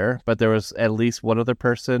stopped there, but there was at least one other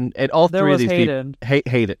person, and all three of these Hayden. people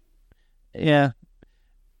hate it. Yeah,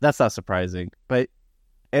 that's not surprising, but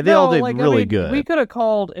they all did really good. We could have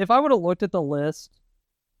called if I would have looked at the list.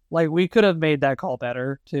 Like we could have made that call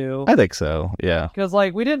better too. I think so. Yeah, because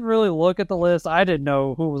like we didn't really look at the list. I didn't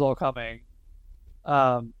know who was all coming.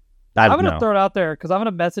 I'm gonna throw it out there because I'm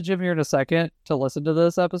gonna message him here in a second to listen to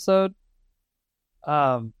this episode.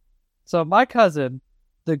 So my cousin,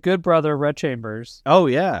 the good brother Red Chambers. Oh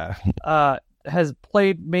yeah. Has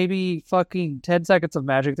played maybe fucking 10 seconds of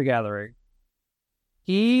Magic the Gathering.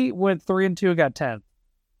 He went 3-2 and got 10th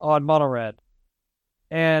on Mono Red.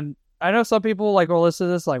 And I know some people like will listen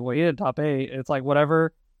to this like, well, he did top 8. It's like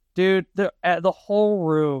whatever. Dude, the whole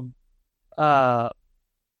room was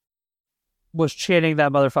chanting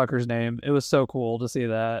that motherfucker's name. It was so cool to see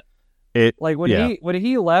that. When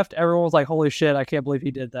he left, everyone was like, holy shit, I can't believe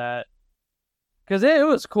he did that. Because it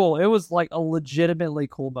was cool. It was like a legitimately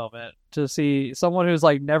cool moment to see someone who's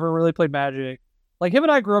like never really played Magic. Like him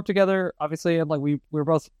and I grew up together, obviously, and like we were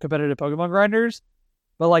both competitive Pokemon grinders.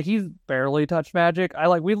 But like he's barely touched Magic.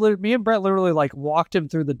 Me and Brett literally like walked him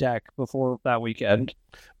through the deck before that weekend.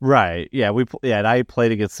 Right. Yeah. And I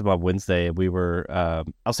played against him on Wednesday, and we were I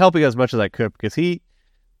was helping as much as I could because he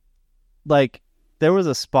like there was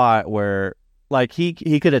a spot where like he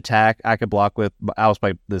could attack, I could block with. I was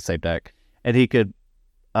playing the same deck. And he could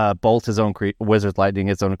bolt his own Wizard Lightning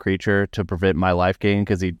his own creature to prevent my life gain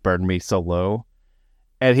because he burned me so low.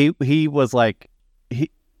 And he was like he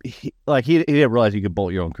didn't realize you could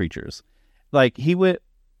bolt your own creatures. Like he went,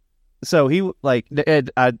 so he like, and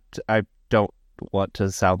I don't want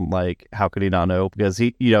to sound like how could he not know, because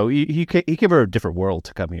he came from a different world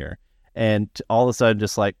to come here, and all of a sudden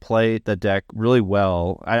just like play the deck really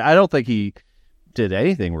well. I don't think he did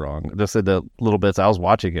anything wrong. Just in the little bits I was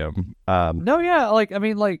watching him. No, yeah, like I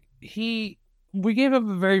mean, like we gave him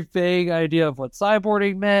a very vague idea of what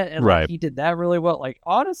sideboarding meant, and like, he did that really well. Like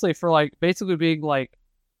honestly, for like basically being like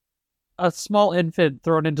a small infant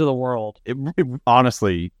thrown into the world.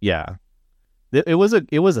 Honestly, yeah. It was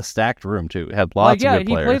a stacked room too. It had lots of good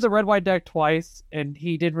players. He played the red white deck twice, and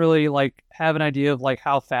he didn't really like have an idea of like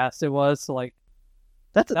how fast it was. So like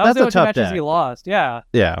that's was the a only two tough matches deck. he lost. Yeah.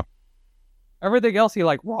 Everything else he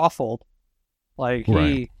like raffled. Like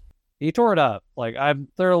he tore it up. Like I'm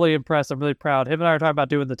thoroughly impressed. I'm really proud. Him and I are talking about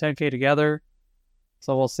doing the 10K together.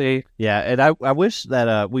 So we'll see. Yeah, and I wish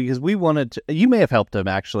that because we wanted to, you may have helped him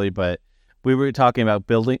actually, but we were talking about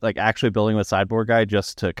actually building with Sideboard Guy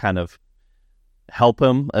just to kind of help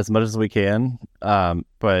him as much as we can.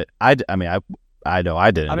 But I know I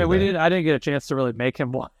didn't. I mean, I didn't get a chance to really make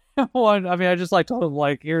him one. I mean, I just like told him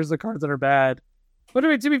like, here's the cards that are bad. But I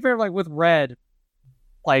mean, to be fair, like with red,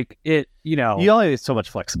 like it, you only have so much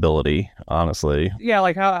flexibility, honestly. Yeah,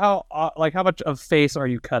 like how much of face are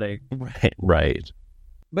you cutting? Right.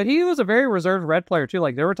 But he was a very reserved red player too.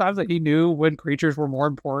 Like there were times that he knew when creatures were more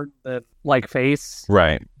important than like face.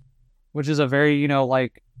 Right. Which is a very,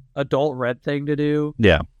 like adult red thing to do.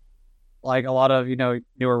 Yeah. Like a lot of,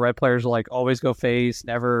 newer red players will like always go face,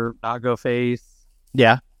 never not go face.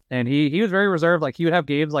 Yeah. And he was very reserved. Like he would have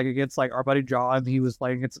games like against like our buddy John. He was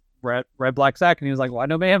playing against red black sack, and he was like, "Well, I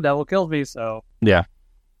know Mayhem Devil kills me." So yeah.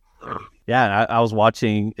 And I was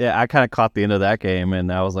watching. Yeah, I kind of caught the end of that game,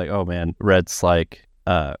 and I was like, "Oh man, Red's like."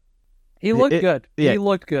 He looked good. Yeah. He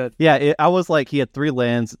looked good. Yeah, I was like, he had 3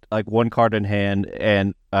 lands, like 1 card in hand,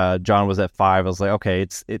 and John was at 5. I was like, okay,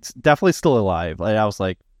 it's definitely still alive. Like, I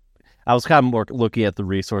was kind of more looking at the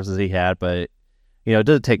resources he had, but it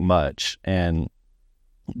doesn't take much. And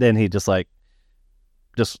then he just has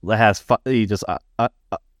he just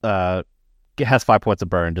has 5 points of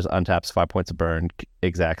burn, just untaps 5 points of burn,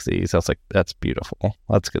 exact Z. So I was like, that's beautiful.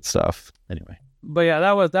 That's good stuff. Anyway. But yeah,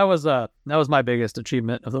 that was my biggest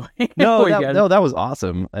achievement of the week. No, that was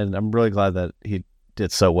awesome, and I'm really glad that he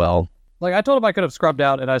did so well. Like I told him I could have scrubbed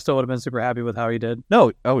out, and I still would have been super happy with how he did.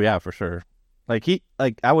 No, oh yeah, for sure. Like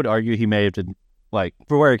I would argue he may have did like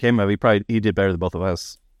for where he came up, he did better than both of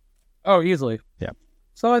us. Oh, easily. Yeah.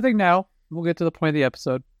 So I think now we'll get to the point of the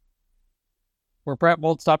episode where Brett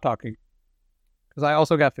won't stop talking because I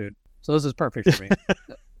also got food, so this is perfect for me.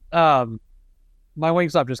 My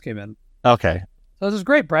Wingstop just came in. Okay. So this is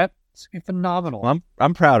great, Brett. It's gonna be phenomenal. Well,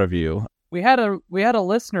 I'm proud of you. We had a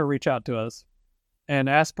listener reach out to us and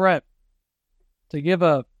ask Brett to give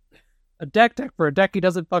a deck for a deck he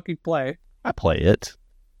doesn't fucking play. I play it.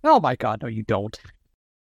 Oh my god, no you don't.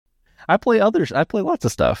 I play others. I play lots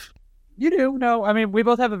of stuff. You do? No, I mean we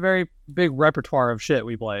both have a very big repertoire of shit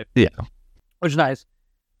we play. Yeah. Which is nice.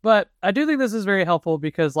 But I do think this is very helpful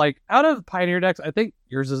because like out of Pioneer decks, I think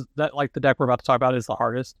yours is that like the deck we're about to talk about is the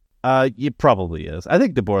hardest. It probably is. I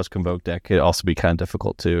think the Boros Convoke deck could also be kind of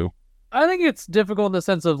difficult too. I think it's difficult in the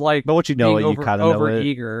sense of like, but what you know, you kind of know it.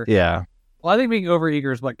 Over-eager. Yeah. Well, I think being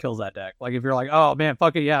over-eager is what kills that deck. Like if you're like, oh man,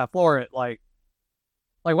 fuck it, yeah, floor it. Like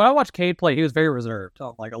when I watched Cade play, he was very reserved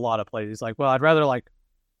on like a lot of plays. He's like, well, I'd rather like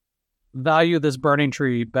value this burning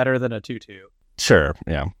tree better than a 2/2. Sure.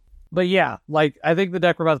 Yeah. But yeah, like I think the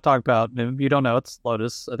deck we're about to talk about, if you don't know, it's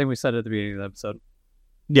Lotus. I think we said it at the beginning of the episode.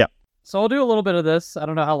 Yeah. So we'll do a little bit of this. I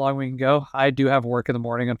don't know how long we can go. I do have work in the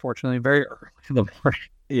morning, unfortunately, very early in the morning.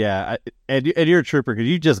 Yeah, and you're a trooper because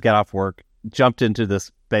you just got off work, jumped into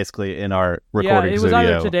this basically in our recording studio. Yeah, it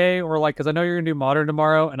was either today or like because I know you're gonna do Modern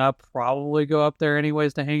tomorrow, and I'll probably go up there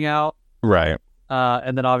anyways to hang out. Right.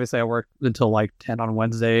 And then obviously I work until like 10 on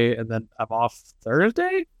Wednesday, and then I'm off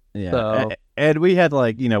Thursday. Yeah. So... And we had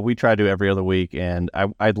like, we try to do every other week, and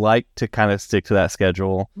I'd like to kind of stick to that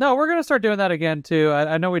schedule. No, we're going to start doing that again too.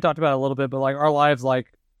 I know we talked about it a little bit, but like our lives,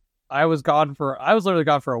 like I was literally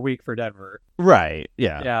gone for a week for Denver. Right.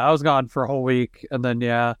 Yeah. Yeah. I was gone for a whole week, and then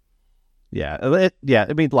yeah. Yeah.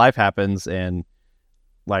 I mean, life happens, and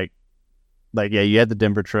like, yeah, you had the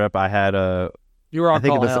Denver trip. I had you were on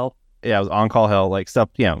call hell. Yeah, I was on call hell, like stuff,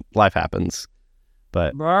 life happens.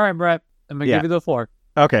 But all right, Brett, I'm going to give you the floor.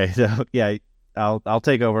 Okay, so yeah, I'll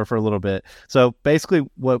take over for a little bit. So basically,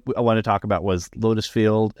 what I want to talk about was Lotus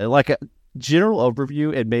Field, like a general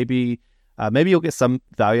overview, and maybe you'll get some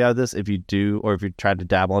value out of this if you do, or if you're trying to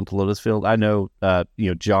dabble into Lotus Field. I know,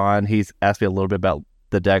 John, he's asked me a little bit about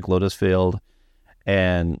the deck Lotus Field,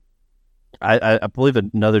 and I believe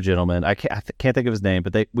another gentleman, I can't think of his name,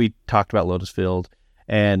 but we talked about Lotus Field,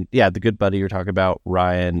 and yeah, the good buddy you're talking about,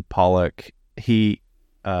 Ryan Pollock, he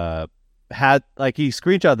had like he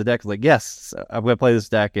screenshot the deck, like, yes, I'm gonna play this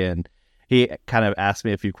deck, and he kind of asked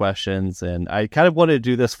me a few questions, and I kind of wanted to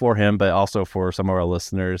do this for him, but also for some of our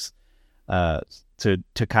listeners,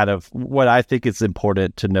 to kind of what I think is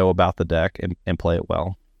important to know about the deck and play it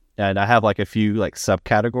well. And I have like a few like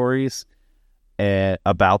subcategories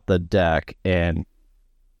about the deck, and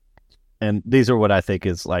these are what I think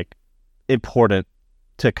is like important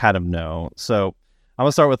to kind of know. So I'm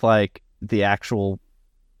gonna start with like the actual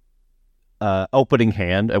opening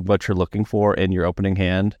hand of what you're looking for in your opening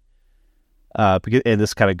hand. Because, and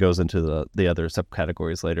this kind of goes into the other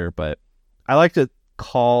subcategories later, but I like to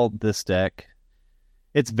call this deck,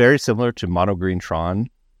 it's very similar to Mono Green Tron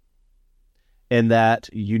in that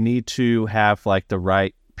you need to have like the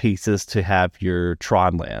right pieces to have your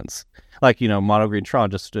Tron lands. Like, Mono Green Tron,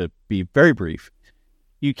 just to be very brief,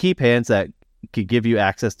 you keep hands that could give you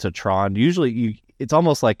access to Tron. Usually it's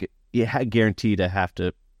almost like you guaranteed to have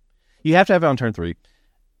to, you have to have it on turn 3.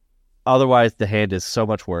 Otherwise, the hand is so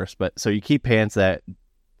much worse. But so you keep hands that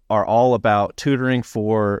are all about tutoring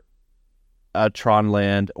for a Tron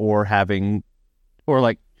land or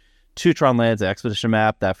like 2 Tron lands, an expedition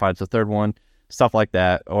map that finds the third one, stuff like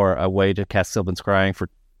that, or a way to cast Sylvan Scrying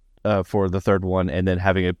for the third one, and then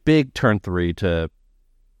having a big turn 3 to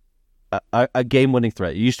a game-winning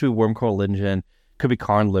threat. It used to be Wormcoil Legion, could be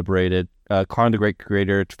Karn Liberated, Karn the Great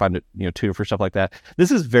Creator to find a tutor for stuff like that. This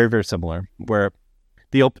is very, very similar, where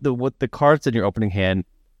the cards in your opening hand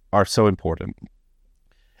are so important,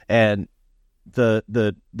 and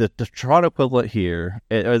the Tron equivalent here,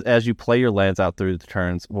 as you play your lands out through the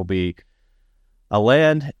turns, will be a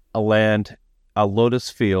land, a Lotus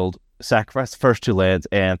Field, sacrifice the first 2 lands,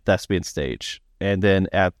 and Thespian Stage, and then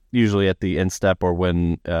usually at the end step or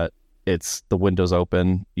when it's the window's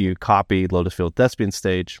open, you copy Lotus Field, Thespian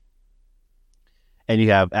Stage, and you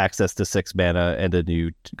have access to 6 mana, and then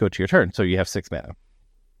you go to your turn, so you have 6 mana.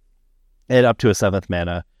 And up to a 7th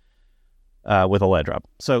mana with a land drop.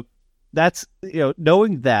 So that's,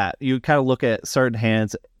 knowing that, you kind of look at certain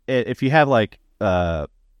hands. If you have like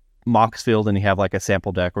Mox Field and you have like a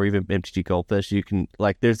sample deck, or even MTG Goldfish, you can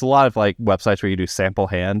there's a lot of like websites where you do sample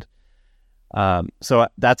hand. So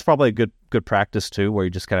that's probably a good practice too, where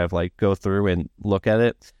you just kind of like go through and look at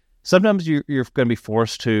it. Sometimes you're going to be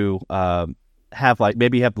forced to have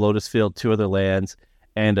maybe you have Lotus Field, 2 other lands,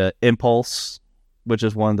 and Impulse, which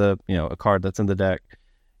is one of the, a card that's in the deck.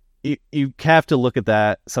 You have to look at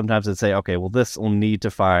that sometimes and say, okay, well, this will need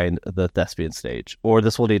to find the Thespian Stage, or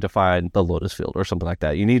this will need to find the Lotus Field, or something like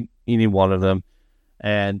that. You need one of them,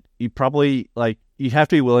 and you probably you have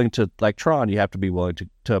to be willing to, like Tron, you have to be willing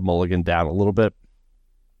to mulligan down a little bit.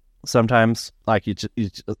 Sometimes,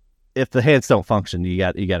 if the hands don't function, you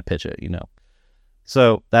got to pitch it,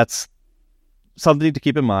 So that's something to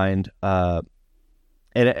keep in mind.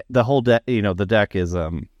 And the whole deck, the deck is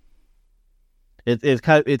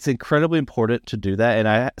it's incredibly important to do that.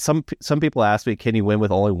 And some people ask me, can you win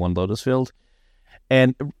with only 1 Lotus Field?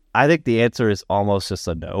 And I think the answer is almost just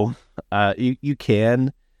a no. You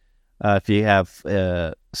can if you have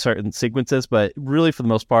certain sequences, but really for the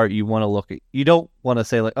most part, you want to look at, you don't want to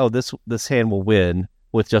say like, oh, this hand will win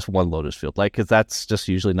with just 1 Lotus Field, because that's just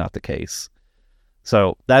usually not the case.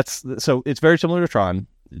 So it's very similar to Tron.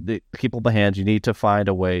 The keep up the hands, you need to find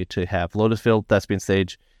a way to have Lotus Field, Thespian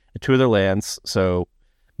Stage, and 2 other lands. So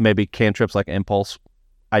maybe cantrips like Impulse,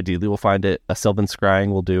 ideally will find it. A Sylvan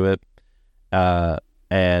Scrying will do it,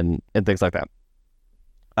 and things like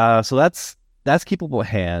that. So that's keepable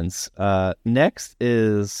hands. Next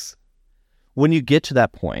is when you get to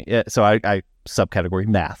that point. So I subcategory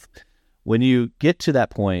math. When you get to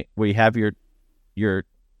that point where you have your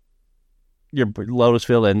Lotus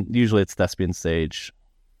Field, and usually it's Thespian Stage,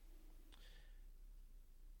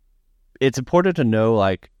 it's important to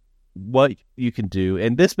know what you can do.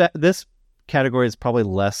 And this category is probably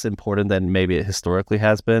less important than maybe it historically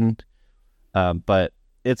has been. But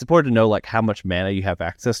it's important to know how much mana you have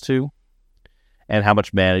access to and how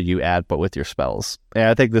much mana you add, but with your spells. And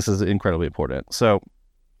I think this is incredibly important. So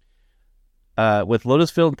with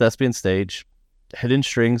Lotus Field and Thespian Stage, Hidden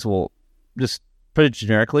Strings will, just put it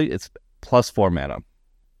generically, it's +4 mana.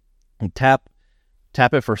 And tap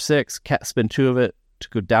it for 6, spend 2 of it to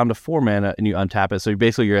go down to 4 mana, and you untap it. So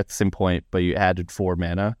you're at the same point, but you added 4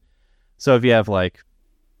 mana. So if you have a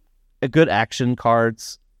good action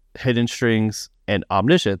cards, Hidden Strings, and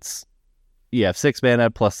Omniscience, you have 6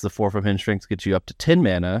 mana plus the 4 from Hidden Strings gets you up to 10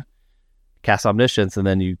 mana. Cast Omniscience, and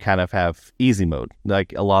then you kind of have easy mode.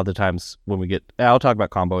 A lot of the times when I'll talk about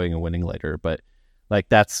comboing and winning later, but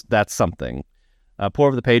that's something. Pour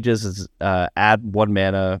Over the Pages is add 1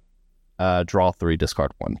 mana, draw 3,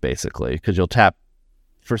 discard 1, basically, because you'll tap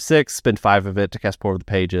for 6, spend 5 of it to cast Pour Over the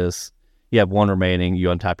Pages. You have 1 remaining, you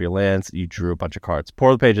untap your lands, you drew a bunch of cards. Pour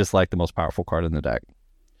Over the Pages is the most powerful card in the deck.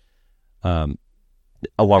 Along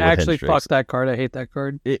with actually, fuck that card. I hate that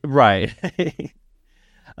card. Right.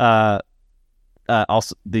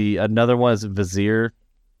 Also, another one is Vizier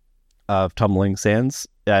of Tumbling Sands.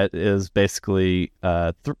 That is basically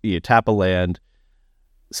you tap a land,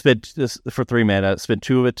 spend this for 3 mana, spend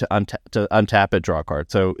 2 of it to untap it, draw a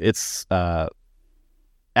card. So it's add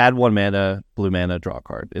 1 mana, blue mana, draw a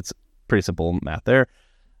card. It's pretty simple math there.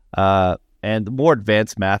 And the more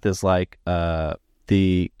advanced math is like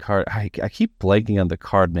the card. I keep blanking on the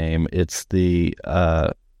card name. It's the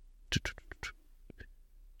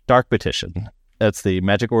Dark Petition. That's the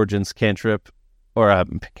Magic Origins cantrip, or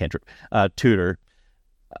tutor.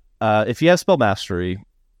 If you have Spell Mastery,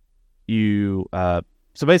 you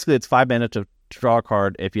so basically it's 5 mana to draw a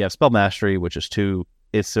card. If you have Spell Mastery, which is 2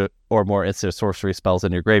 instant or more instant sorcery spells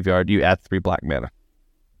in your graveyard, you add 3 black mana.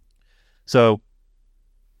 So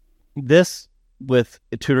this, with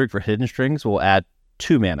tutoring for Hidden Strings, will add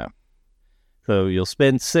 2 mana. So you'll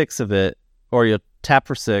spend 6 of it, or you'll tap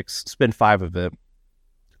for 6, spend 5 of it,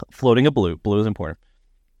 floating a blue. Blue is important.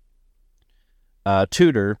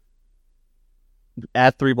 Tutor,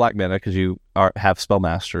 add 3 black mana because you have Spell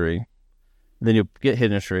Mastery. Then you'll get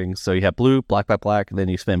Hidden Strings. So you have blue, black, black, black, and then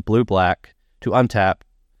you spend blue, black to untap,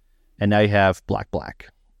 and now you have black, black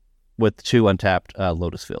with 2 untapped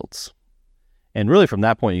Lotus Fields. And really from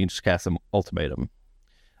that point, you can just cast an Ultimatum.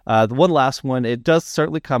 The one last one, it does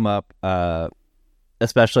certainly come up,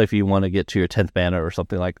 especially if you want to get to your 10th mana or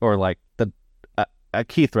something like, or like a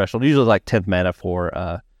key threshold, usually like 10th mana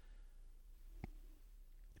for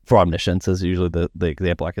Omniscience is usually the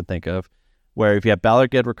example I can think of, where if you have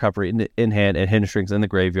Ballard Gate Recovery in hand and Hidden Strings in the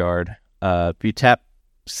graveyard, if you tap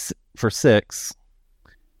for 6,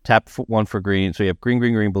 tap 1 for green, so you have green,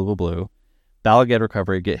 green, green, blue, blue, blue, Ballard Gate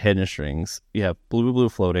Recovery, get Hidden Strings, you have blue, blue, blue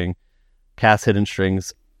floating, cast Hidden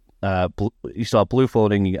Strings, you still have blue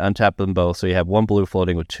floating, you untap them both, so you have 1 blue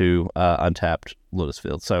floating with 2 untapped Lotus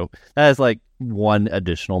Fields. So that is like 1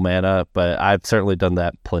 additional mana, but I've certainly done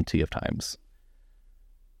that plenty of times.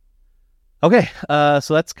 Okay,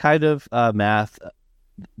 so that's kind of math,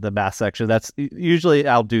 the math section. That's usually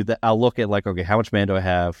I'll do that. I'll look at like, okay, how much mana do I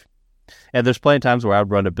have? And there's plenty of times where I'd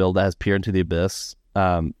run a build that has Peer into the Abyss,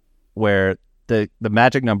 where the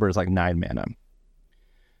magic number is like 9 mana.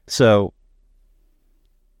 So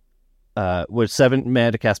with 7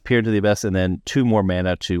 mana to cast Peer into the Abyss, and then 2 more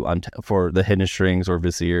mana to for the Hidden Strings or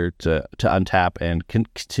Vizier to untap and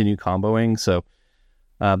continue comboing. So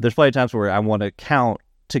there's plenty of times where I want to count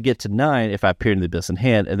to get to 9 if I Peer into the Abyss in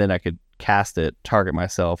hand, and then I could cast it, target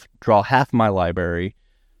myself, draw half my library,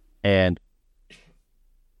 and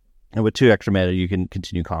with 2 extra mana, you can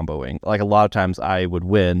continue comboing. Like a lot of times I would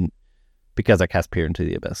win because I cast Peer into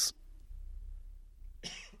the Abyss.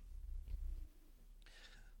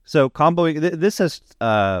 So comboing, this is,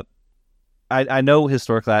 I know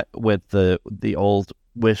historically that with the old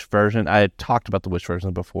Wish version, I had talked about the Wish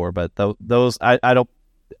version before, but those, I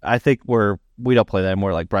think we don't play that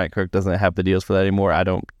anymore. Like Brian Kirk doesn't have videos for that anymore. I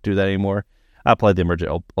don't do that anymore. I play the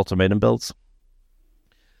Emergent Ultimatum builds.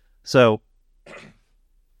 So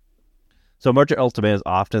Emergent Ultimatum is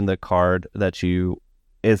often the card that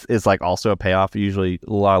is like also a payoff. Usually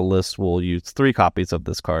a lot of lists will use 3 copies of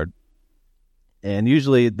this card. And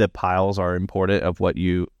usually the piles are important of what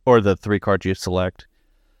or the 3 cards you select.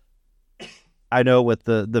 I know with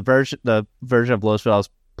the version of Lotus I was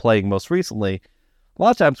playing most recently, a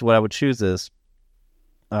lot of times what I would choose is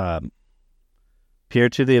Peer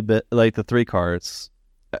to the Abyss, like the 3 cards,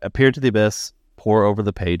 Peer to the Abyss, Pour Over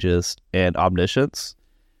the Pages, and Omniscience,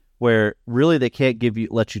 where really they can't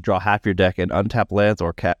let you draw half your deck and untap lands,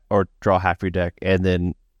 or draw half your deck and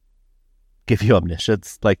then give you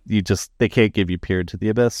Omniscience. Like they can't give you Peer to the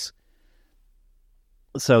Abyss.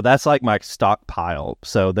 So that's like my stockpile.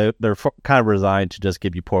 So they're kind of resigned to just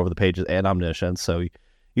give you Pour Over the Pages and Omniscience. So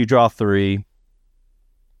you draw 3.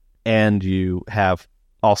 And you have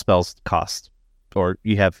all spells cost, or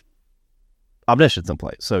you have Omniscience in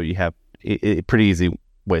play. So you have pretty easy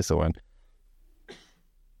ways to win.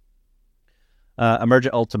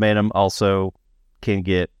 Emergent Ultimatum also can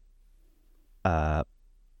get, that's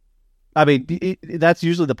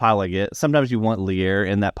usually the pile I get. Sometimes you want Lier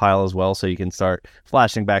in that pile as well, so you can start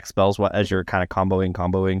flashing back spells as you're kind of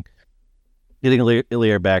comboing. Getting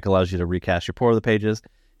Lier back allows you to recast your Pour Over the Pages,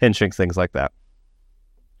 Hidden Strings, things like that.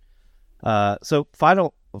 So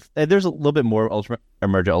final, there's a little bit more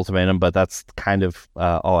Emergent Ultimatum, but that's kind of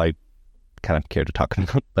all I kind of care to talk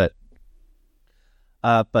about.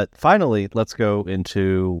 But finally, let's go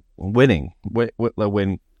into winning,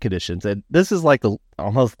 win conditions. And this is like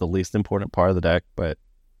almost the least important part of the deck, but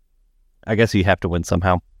I guess you have to win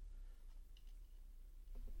somehow.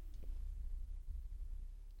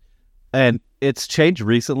 And it's changed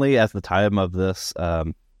recently as the time of this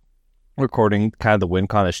recording, kind of the win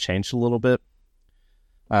con has changed a little bit.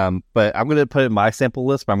 But I'm going to put it in my sample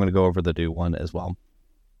list, but I'm going to go over the new one as well.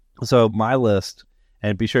 So my list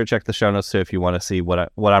and be sure to check the show notes too if you want to see what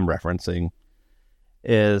I'm referencing.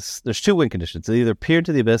 Is there's 2 win conditions: either Peer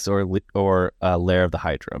into the Abyss or Lair of the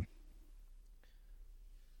Hydra.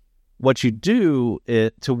 What you do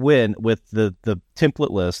to win with the template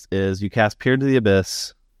list is you cast Peer into the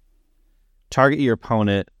Abyss, target your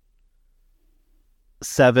opponent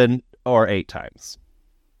 7 or 8 times,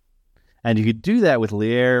 and you could do that with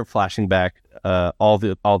Lair flashing back all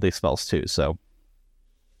these spells too. So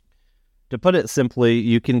to put it simply,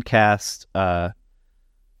 you can cast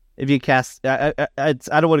if you cast I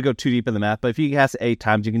don't want to go too deep in the math, but if you cast 8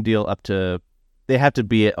 times, you can deal up to, they have to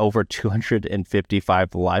be at over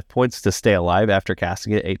 255 life points to stay alive after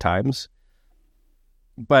casting it 8 times.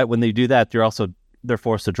 But when they do that, they're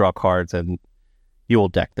forced to draw cards, and you will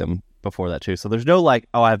deck them before that too. So there's no like,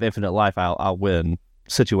 oh, I have infinite life, I'll win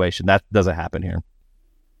situation. That doesn't happen here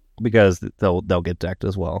because they'll get decked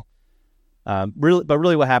as well.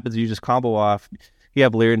 Really, what happens is you just combo off. You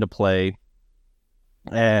have Leer into play,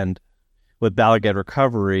 and with Balagad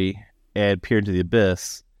Recovery and Peer into the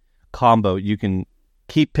Abyss combo, you can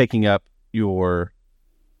keep picking up your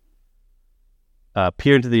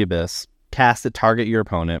Peer into the Abyss, cast it, target your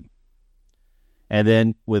opponent, and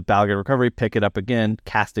then with Balagad Recovery, pick it up again,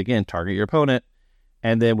 cast again, target your opponent,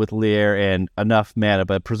 and then with Leer and enough mana,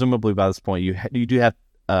 but presumably by this point you do have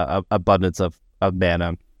abundance of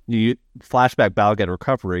mana. You flashback Balagad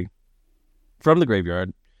Recovery from the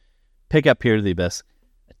graveyard, pick up Peer to the Abyss,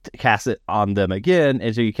 cast it on them again,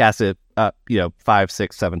 and so you cast it 5,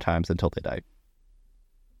 6, 7 times until they die.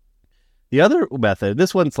 The other method,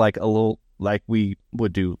 this one's like a little like we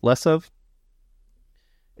would do less of,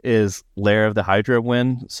 is Lair of the Hydra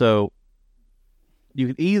win. So you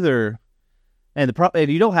can either, and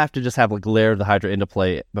you don't have to just have like Lair of the Hydra into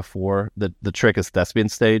play before the trick is Thespian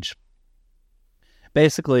stage.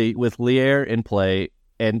 Basically, with Leer in play,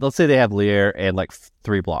 and let's say they have Leer and like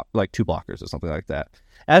 2 blockers or something like that.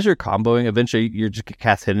 As you're comboing, eventually you just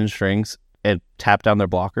cast Hidden Strings and tap down their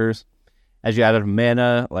blockers. As you add up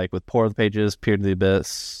mana, like with Pour the Pages, Peer to the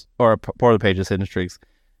Abyss, or Pour the Pages, Hidden Strings,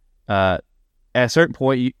 at a certain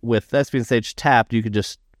point with Thespian stage tapped, you could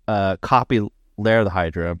just copy Lair of the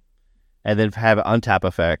Hydra and then have an untap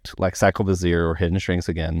effect like Cycle Vizier or Hidden Strings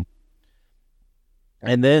again.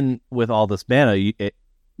 And then with all this mana,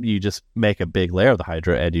 you just make a big Lair of the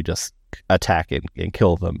Hydra and you just attack and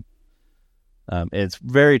kill them. It's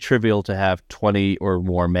very trivial to have 20 or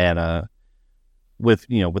more mana with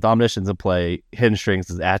Omniscience in play. Hidden Strings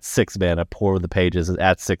is at 6 mana, Pour the Pages is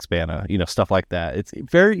at 6 mana, stuff like that. It's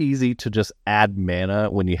very easy to just add mana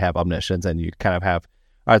when you have Omniscience and you kind of are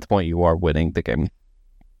at the point you are winning the game.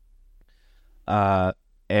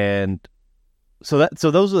 And so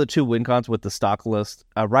those are the 2 win cons with the stock list.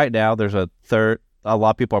 Right now, there's a third. A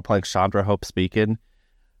lot of people are playing Chandra Hope Speakin'.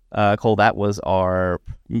 Cole, that was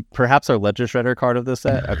perhaps our Ledger Shredder card of this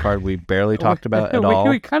set, a card we barely talked about at all.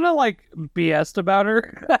 We kind of like BS'd about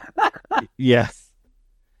her. Yes.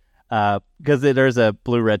 Because there's a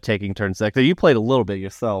blue-red taking turns deck that you played a little bit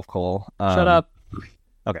yourself, Cole. Shut up.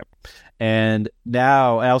 Okay. And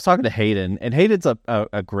now, I was talking to Hayden, and Hayden's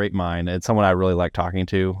a great mind, and someone I really like talking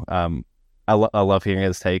to. I love hearing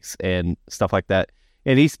his takes and stuff like that.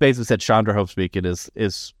 And he basically said Chandra Hope Speakin'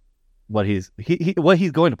 is what he's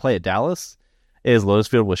going to play at Dallas is Lotus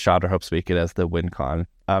Field with Chandra Hope Speakin' as the win con.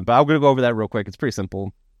 But I'm going to go over that real quick. It's pretty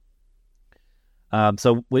simple.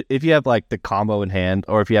 So if you have like the combo in hand,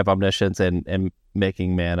 or if you have Omniscience and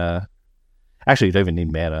making mana, actually you don't even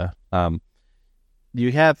need mana.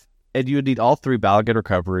 You would need all 3 Balagad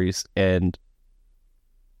Recoveries and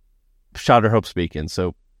Chandra Hope Speakin'.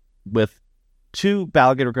 So with 2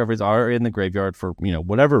 Balagad Recoveries are in the graveyard for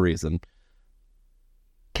whatever reason,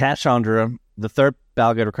 cast Chandra. The 3rd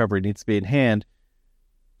Balagad Recovery needs to be in hand.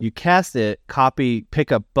 You cast it,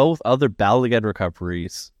 pick up both other Balagad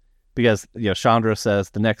Recoveries, because Chandra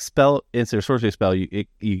says the next spell, instant or sorcery spell,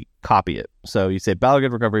 you copy it. So you say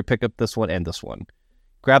Balagad Recovery, pick up this one and this one.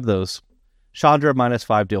 Grab those. Chandra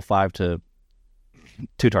 -5, deal 5 to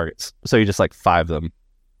 2 targets. So you just 5 them.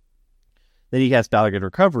 Then you cast Balagad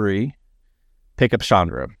Recovery, pick up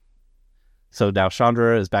Chandra. So now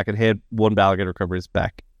Chandra is back in hand. 1 Balagad Recovery is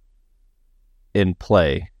back in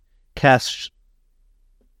play. Cast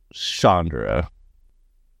Chandra.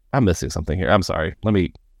 I'm missing something here. I'm sorry. I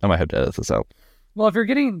might have to edit this out. Well, if you're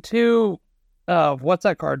getting 2, what's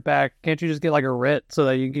that card back? Can't you just get like a writ so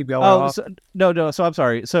that you can keep going? Off? No. So I'm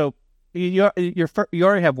sorry. So you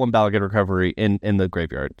already have 1 Balagad Recovery in the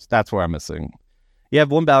graveyard. That's where I'm missing. You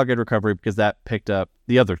have 1 Balagad Recovery because that picked up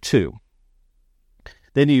the other 2.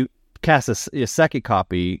 Then you cast a second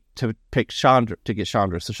copy to pick Chandra to get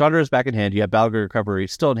Chandra. So Chandra is back in hand. You have Balagad Recovery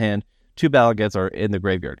still in hand. 2 Balagads are in the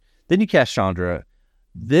graveyard. Then you cast Chandra.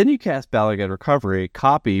 Then you cast Balagad Recovery,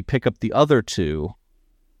 copy, pick up the other 2,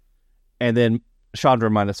 and then Chandra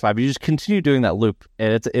 -5. You just continue doing that loop,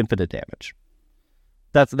 and it's infinite damage.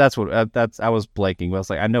 That's what I was blanking. I was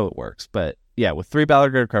like, I know it works, but yeah, with 3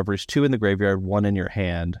 Balagad Recoveries, 2 in the graveyard, 1 in your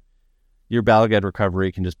hand, your Balagad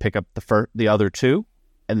Recovery can just pick up the other 2,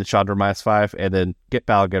 and then Chandra -5, and then get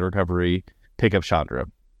Balagad Recovery, pick up Chandra,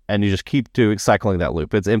 and you just keep cycling that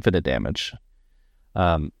loop. It's infinite damage.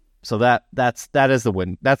 So that is the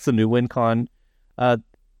win. That's the new win con.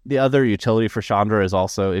 The other utility for Chandra is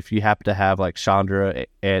also if you happen to have like Chandra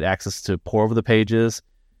and access to Pour Over the Pages,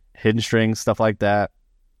 Hidden Strings, stuff like that,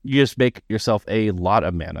 you just make yourself a lot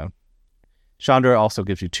of mana. Chandra also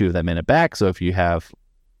gives you 2 of that mana back. So if you have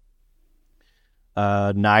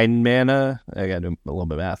 9 mana, I gotta do a little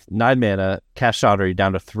bit of math. 9 mana, cast Chandra, you're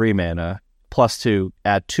down to 3 mana, +2,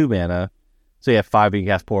 add 2 mana. So you have 5, and you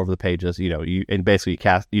cast Pour Over the Pages. And basically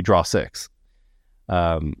you draw 6.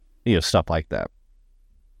 Stuff like that.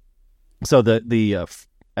 So the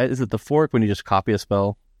is it the fork when you just copy a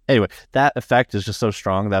spell? Anyway, that effect is just so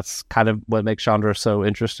strong. That's kind of what makes Chandra so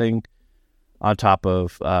interesting. On top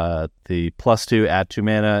of the +2, add 2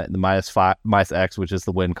 mana, and the -5, -X, which is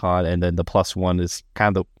the win con, and then the +1 is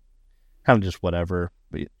kind of just whatever.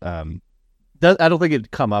 But, I don't think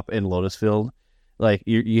it'd come up in Lotus Field. Like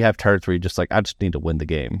you have turns where you just like, I just need to win the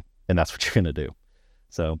game, and that's what you're gonna do.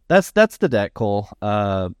 So that's the deck, Cole.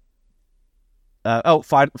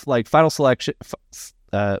 Final selection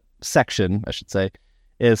section, I should say,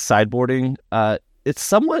 is sideboarding. It's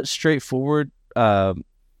somewhat straightforward.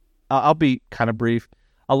 I'll be kind of brief.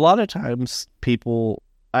 A lot of times people,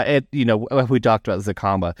 we talked about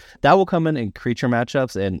Zakamba, that will come in creature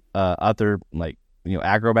matchups and other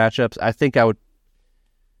aggro matchups. I think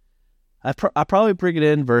I'd probably bring it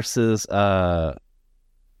in versus the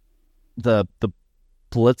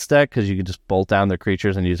Blitz deck, because you can just bolt down their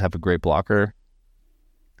creatures and you just have a great blocker.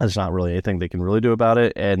 There's not really anything they can really do about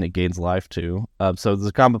it, and it gains life too. So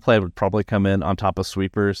the combo play would probably come in on top of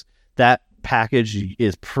sweepers. That package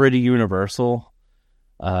is pretty universal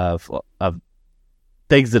of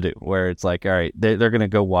things to do, where it's like, all right, they're going to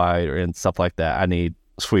go wide and stuff like that. I need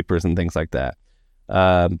sweepers and things like that.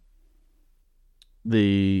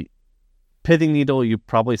 The Pithing Needle, you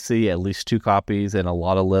probably see at least 2 copies in a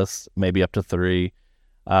lot of lists, maybe up to 3.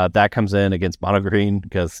 That comes in against mono green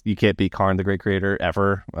because you can't beat Karn the Great Creator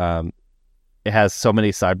ever. It has so many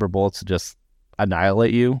cyber bullets to just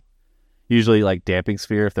annihilate you. Usually like Damping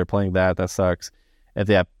Sphere, if they're playing that sucks. If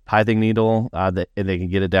they have Pithing Needle, and they can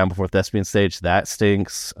get it down before Thespian stage, that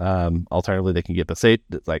stinks. Alternatively, they can get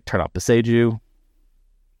turn off Beseiju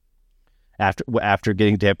after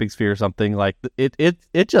getting Damping Sphere or something. Like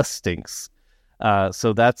it just stinks.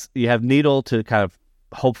 So you have Needle to kind of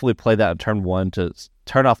hopefully play that in turn 1 to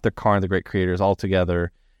turn off the Karn the Great Creators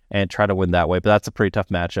altogether and try to win that way. But that's a pretty tough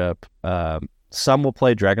matchup. Some will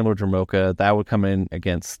play Dragonlord Dromoka. That would come in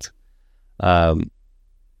against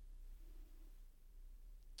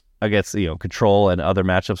control and other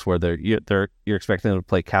matchups where you're expecting them to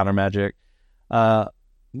play counter magic.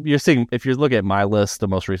 You're seeing, if you look at my list, the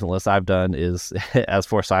most recent list I've done is as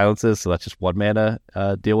 4 silences, so that's just 1 mana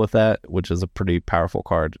deal with that, which is a pretty powerful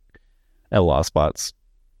card at a lot of spots.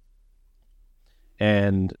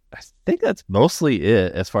 And I think that's mostly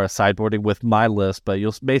it as far as sideboarding with my list, but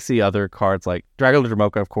you may see other cards like Dragonlord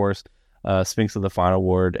Dromoka, of course, Sphinx of the Final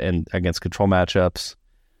Ward, and against control matchups.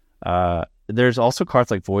 There's also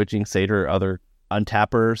cards like Voyaging Satyr, other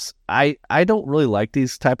untappers. I don't really like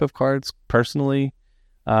these type of cards personally.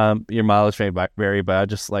 Your mileage may vary, but I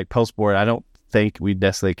just like post-board, I don't think we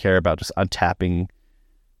necessarily care about just untapping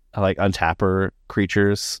untapper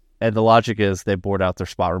creatures. And the logic is they board out their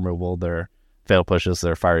spot removal, their fatal pushes,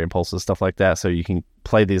 their fiery impulses, stuff like that, so you can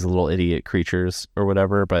play these little idiot creatures or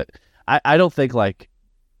whatever. But I don't think like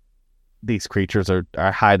these creatures are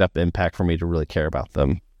high enough impact for me to really care about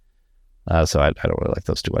them. So I don't really like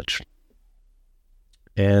those too much.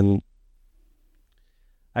 And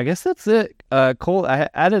I guess that's it. Cole, I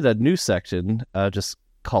added a new section just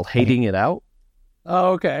called Hating It Out.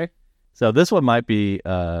 Oh, okay. So this one might be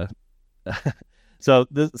so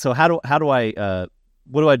how do I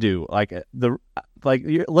what do I do?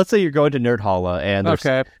 Let's say you're going to Nerdhalla and there's,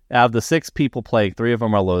 out of the 6 people playing, 3 of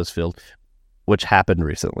them are Lotus Field, which happened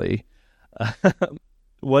recently.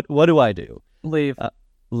 What do I do? Leave.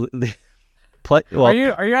 Play. Well,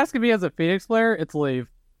 are you asking me as a Phoenix player? It's leave.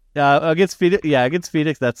 Against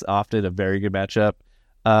Phoenix, that's often a very good matchup.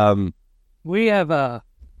 We have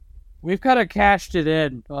We've kind of cashed it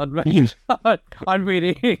in on beating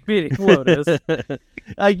Lotus.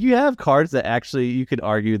 You have cards that actually you could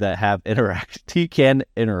argue that have interact. You can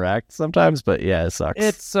interact sometimes, but yeah, it sucks.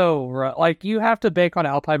 It's so rough. Like, you have to bank on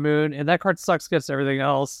Alpine Moon, and that card sucks against everything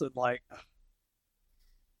else. And like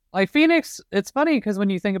Phoenix, it's funny because when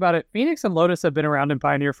you think about it, Phoenix and Lotus have been around in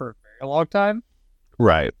Pioneer for a very long time.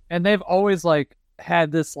 Right. And they've always like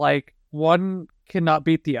had this like one cannot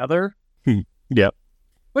beat the other. Yep.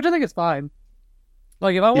 Which I think is fine.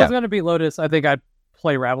 Like, if I was going to beat Lotus, I think I'd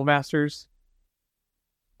play Rabble Masters.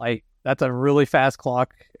 Like, that's a really fast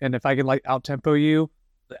clock, and if I can like out-tempo you,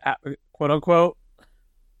 quote unquote,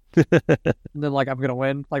 then like I'm gonna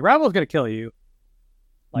win. Like, Rabble's gonna kill you.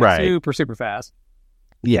 Like, right. Super, super fast.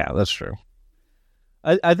 Yeah, that's true.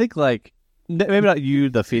 I think like maybe not you,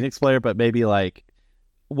 the Phoenix player, but maybe like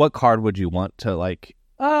what card would you want to like?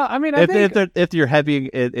 I mean, I think if you're heavy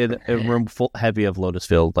in a room full heavy of Lotus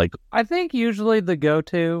Field, like I think usually the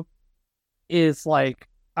go-to is like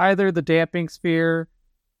either the Damping Sphere,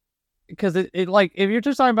 because it like if you're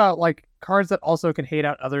just talking about like cards that also can hate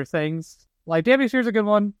out other things, like Damping Sphere's a good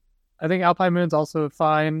one. I think Alpine Moon's also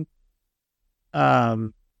fine.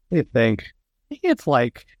 What do you think? I think it's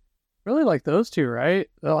like really like those two, right?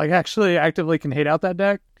 That like actually actively can hate out that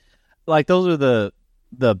deck. Like those are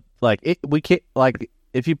the like we can't like.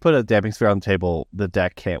 If you put a Damping Sphere on the table, the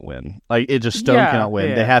deck can't win. Like, it just Stone cannot win.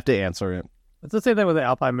 Yeah. They have to answer it. It's the same thing with the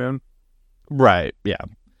Alpine Moon. Right, yeah.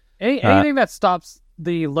 Anything that stops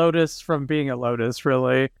the Lotus from being a Lotus,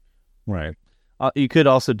 really. Right. You could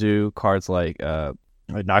also do cards like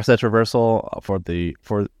Narset Reversal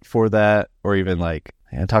for that, or even like,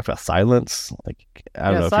 I talked about Silence. Like,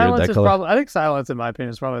 I don't know if you're a deck color. I think Silence, in my opinion,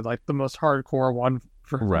 is probably like the most hardcore one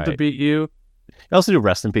to beat you. You also do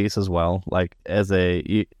Rest in Peace as well, like as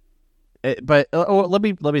a. But let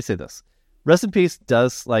me say this: Rest in Peace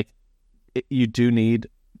does like you do need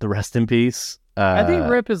the Rest in Peace. I think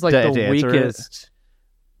Rip is like the weakest.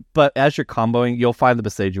 But as you're comboing, you'll find the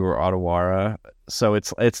Beseiju or Otawara, so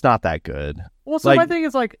it's not that good. Well, so like, my thing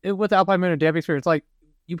is like with Alpine Moon and Damping Sphere, it's like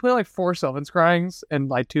you play like 4 Sylvan Scryings and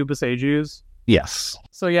like 2 Beseijus. Yes.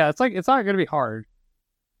 So yeah, it's like it's not going to be hard.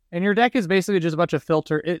 And your deck is basically just a bunch of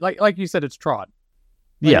filter. Like you said, it's Tron.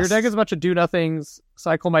 Like, yes. Your deck is a bunch of do-nothings,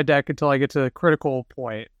 cycle my deck until I get to the critical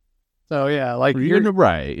point. So, yeah, like... You're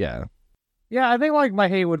right, yeah. Yeah, I think, like, my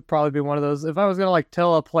hate would probably be one of those. If I was going to, like,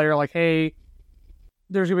 tell a player, like, hey,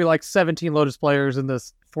 there's going to be, like, 17 Lotus players in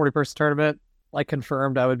this 40-person tournament, like,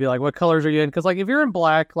 confirmed, I would be like, what colors are you in? Because, like, if you're in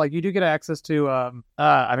black, like, you do get access to,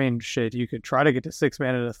 I mean, shit, you could try to get to 6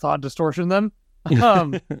 mana to Thought Distortion them.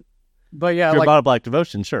 But yeah, if you're like Bottle Black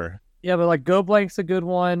Devotion, sure. Yeah, but like Go Blank's a good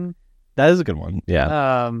one. That is a good one.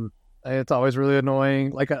 Yeah. It's always really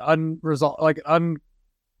annoying. Like an unresolved, like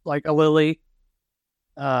a Lily.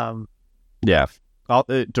 Yeah.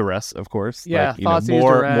 Duress, of course. Yeah. Like,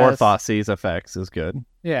 more Thoughtseize effects is good.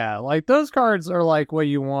 Yeah, like those cards are like what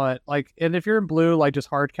you want. Like, and if you're in blue, like just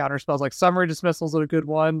hard counter spells, like Summary Dismissal's a good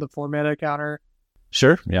one. The 4 mana counter.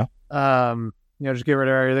 Sure. Yeah. Just get rid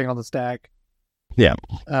of everything on the stack. Yeah.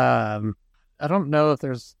 I don't know if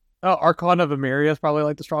there's Archon of Emeria is probably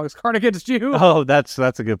like the strongest card against you. Oh, that's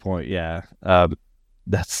a good point. Yeah.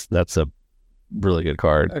 That's a really good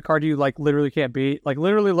card. A card you like literally can't beat. Like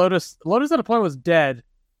literally Lotus at a point was dead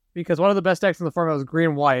because one of the best decks in the format was green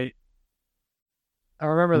and white. I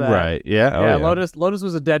remember that. Right. Yeah. Yeah. Lotus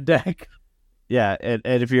was a dead deck. Yeah, and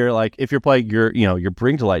if you're playing your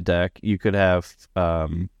Bring to Light deck, you could have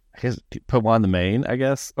I guess put one in the main, I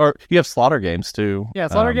guess, or you have Slaughter Games too. Yeah,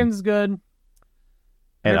 Slaughter Games is good.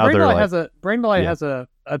 And Bring to Light has a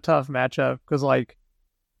tough matchup because like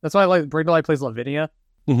that's why I like Bring to Light plays Lavinia.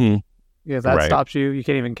 Mm-hmm. Because that stops you. You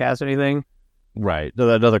can't even cast anything. Right.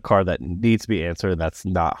 Another card that needs to be answered. That's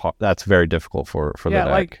not hard. That's very difficult for the deck.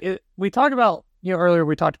 Like we talked about earlier.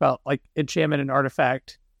 We talked about like enchantment and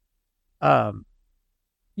artifact.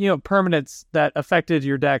 Permanents that affected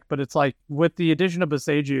your deck, but it's like with the addition of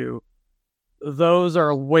Beseiju, those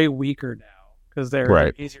are way weaker now because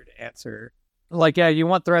they're easier to answer. Like, yeah, you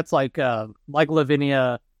want threats like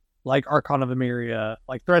Lavinia, like Archon of Emeria,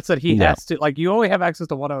 like threats that he has to, like, you only have access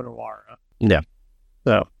to one Otawara. Yeah.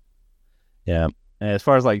 So. Yeah. And as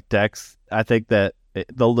far as like decks, I think that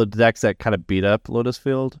the decks that kind of beat up Lotus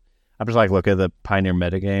Field, I'm just like, look at the Pioneer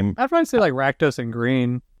metagame. I'd probably say like Rakdos and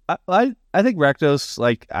Green. I think Rakdos,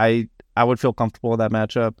 like, I would feel comfortable with that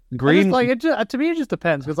matchup. Green, to me, it just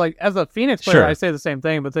depends because, like, as a Phoenix player, I say the same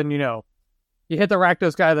thing, but then you hit the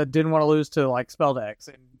Rakdos guy that didn't want to lose to like spell decks,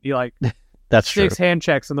 and you like that's 6 hand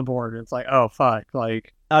checks on the board. And it's like, oh fuck,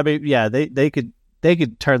 like I mean, yeah, they could they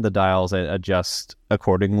could turn the dials and adjust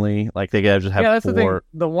accordingly. Like they could just have that's four. the thing.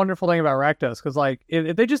 The wonderful thing about Rakdos, because like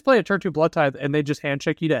if they just play a turn 2 Blood Tithe and they just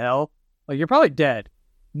handshake you to hell, like you're probably dead.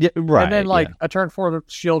 Yeah, right. And then like a turn 4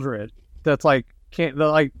 Shieldred that's like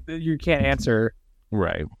you can't answer.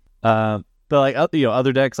 Right. But like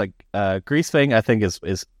other decks like Greasefang, I think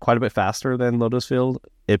is quite a bit faster than Lotus Field.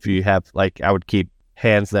 If you have like, I would keep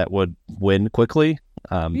hands that would win quickly.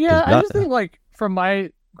 I just think like from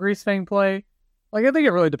my Greasefang play, like I think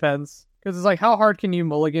it really depends, because it's like how hard can you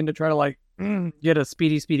mulligan to try to like get a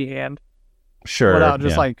speedy hand, sure, without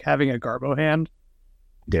just like having a Garbo hand.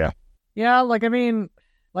 Yeah, like I mean,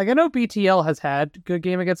 like I know BTL has had good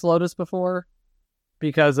game against Lotus before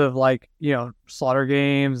because of like Slaughter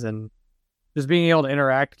games and just being able to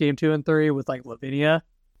interact game 2 and 3 with like Lavinia.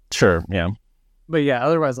 Sure, yeah. But yeah,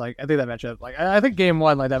 otherwise, like I think that matchup, like I think game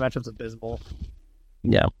 1, like that matchup's abysmal.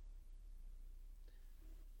 Yeah.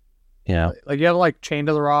 Like you have like Chain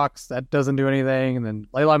to the Rocks, that doesn't do anything, and then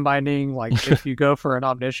Leyline Binding, like if you go for an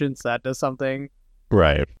Omniscience, that does something.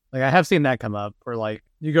 Right. Like I have seen that come up where like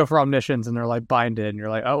you go for Omniscience and they're like binded, and you're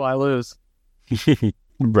like, oh, I lose.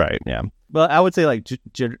 Right. Yeah. Well, I would say like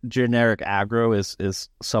generic aggro is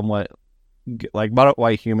somewhat like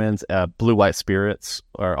Mono-White Humans, Blue-White Spirits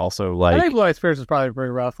are also like. I think Blue-White Spirits is probably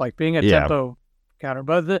pretty rough, like being a tempo counter.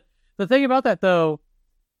 But the thing about that though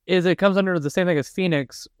is it comes under the same thing as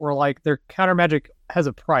Phoenix, where like their counter magic has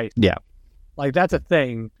a price. Yeah. Like that's a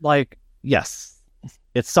thing. Like yes,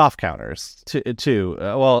 it's soft counters too.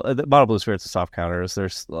 Well, the Mono Blue Spirits are soft counters.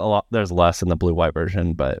 There's there's less in the Blue-White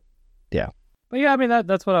version, but yeah. But yeah, I mean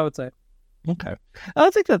that's what I would say. Okay, I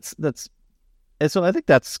think that's. And so I think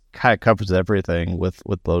that's kind of covers everything with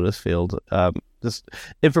Lotus Field. Just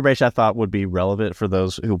information I thought would be relevant for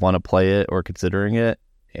those who want to play it or considering it,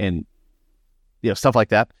 and stuff like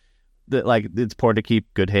that. That like it's important to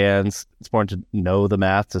keep good hands. It's important to know the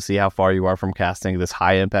math to see how far you are from casting this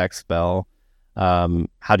high impact spell. How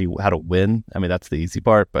to win. I mean that's the easy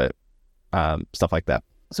part, but stuff like that.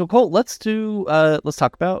 So Colt, let's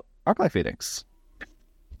talk about Arclight Phoenix.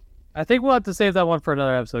 I think we'll have to save that one for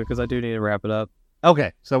another episode because I do need to wrap it up.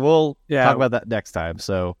 Okay, so we'll talk about that next time.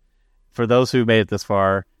 So for those who made it this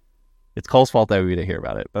far, it's Cole's fault that we didn't hear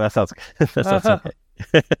about it, but that sounds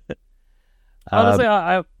okay.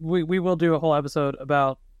 Honestly, we will do a whole episode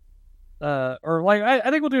about, I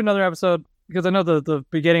think we'll do another episode because I know the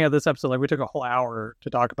beginning of this episode, like we took a whole hour to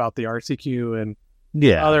talk about the RCQ and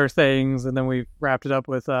other things, and then we wrapped it up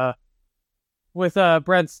with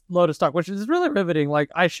Brent's Lotus talk, which is really riveting. Like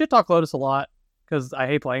I shit talk Lotus a lot because I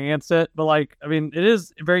hate playing against it, but like I mean, it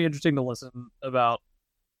is very interesting to listen about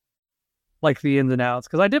like the ins and outs,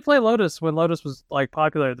 because I did play Lotus when Lotus was like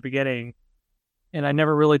popular at the beginning, and I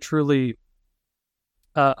never really truly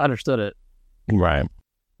understood it. Right.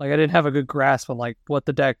 Like I didn't have a good grasp on like what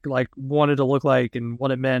the deck like wanted to look like and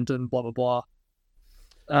what it meant and blah blah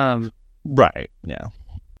blah. Right. Yeah.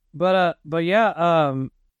 But yeah.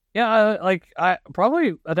 Yeah, I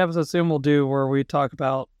probably an episode soon we'll do where we talk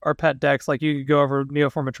about our pet decks. Like you could go over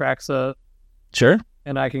Neoform Atraxa. Sure.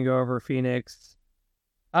 And I can go over Phoenix.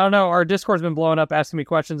 I don't know. Our Discord's been blowing up asking me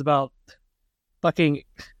questions about fucking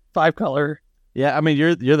 5-color. Yeah, I mean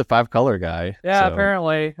you're the 5-color guy. Yeah, so.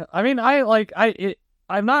 apparently. I mean I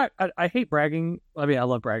hate bragging. I mean I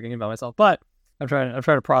love bragging about myself, but I'm trying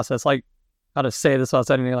to process like how to say this without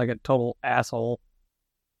sounding like a total asshole.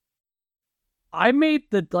 I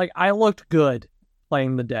looked good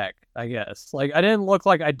playing the deck, I guess. Like, I didn't look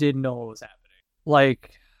like I didn't know what was happening.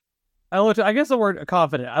 Like, I guess the word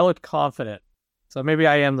confident. I looked confident. So maybe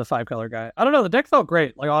I am the 5-color guy. I don't know. The deck felt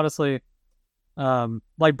great. Like, honestly,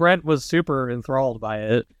 like Brent was super enthralled by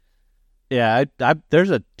it. Yeah, there's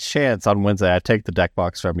a chance on Wednesday I take the deck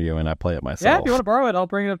box from you and I play it myself. Yeah, if you want to borrow it, I'll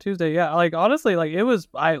bring it up Tuesday. Yeah, like, honestly, like, it was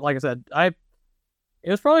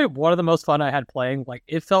probably one of the most fun I had playing. Like,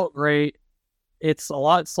 it felt great. It's a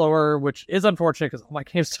lot slower, which is unfortunate because my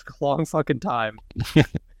games took a long fucking time.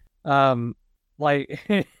 Like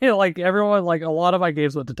everyone, like a lot of my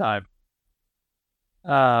games went to time.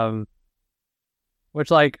 Which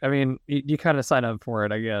like, I mean, you kind of sign up for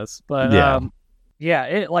it, I guess. But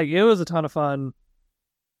it was a ton of fun.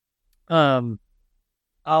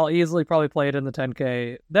 I'll easily probably play it in the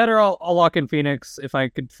 10K. Then or I'll lock in Phoenix if I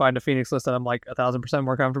could find a Phoenix list that I'm like 1,000%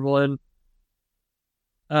 more comfortable in.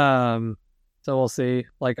 So we'll see.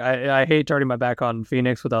 Like, I hate turning my back on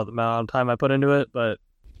Phoenix without the amount of time I put into it, but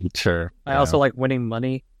sure. I also like winning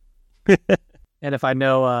money. And if I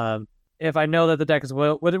know that the deck is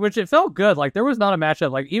which it felt good. Like there was not a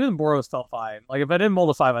matchup. Like even Boros felt fine. Like if I didn't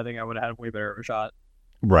mold a 5, I think I would have had way better of a shot.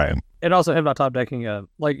 Right. And also him not top decking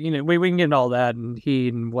we can get into all that and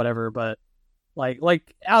heat and whatever, but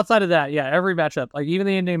Like outside of that, yeah, every matchup, like even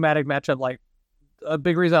the enigmatic matchup, like a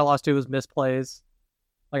big reason I lost to was misplays.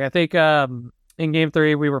 Like I think in game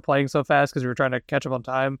 3 we were playing so fast because we were trying to catch up on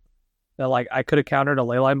time that like I could have countered a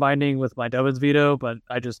leyline binding with my Dovin's veto, but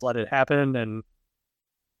I just let it happen, and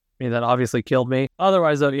I mean that obviously killed me.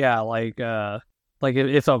 Otherwise though, yeah, like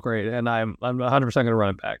it felt great, and I'm 100% gonna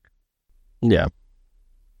run it back. Yeah.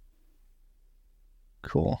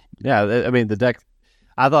 Cool. Yeah, I mean the deck.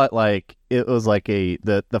 I thought like it was like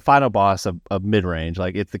the final boss of mid range.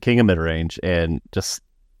 Like it's the king of mid range, and just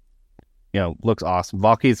looks awesome.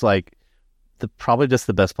 Valky's like probably just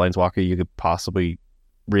the best planeswalker you could possibly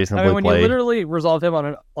reasonably when play. you literally resolve him on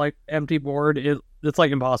an like empty board, it's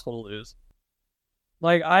like impossible to lose.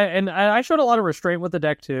 Like I showed a lot of restraint with the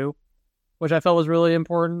deck too, which I felt was really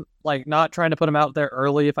important. Like not trying to put him out there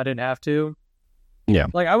early if I didn't have to. Yeah.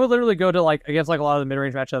 Like I would literally go to like against like a lot of the mid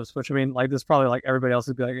range matchups, which I mean like this probably like everybody else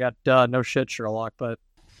would be like, yeah, duh, no shit, Sherlock. But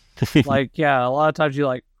like yeah, a lot of times you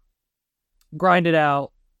like grind it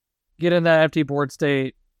out, get in that empty board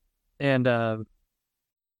state, and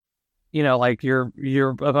like your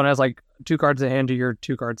opponent has like 2 cards in hand to your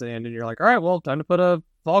 2 cards in hand, and you're like, all right, well, time to put a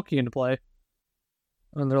Valky into play.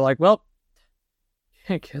 And they're like, well,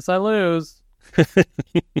 I guess I lose. I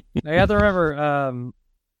have to remember,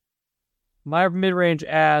 my mid-range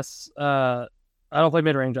ass, I don't play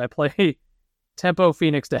mid-range, I play tempo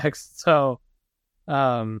Phoenix decks, so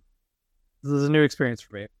this is a new experience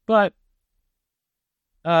for me. But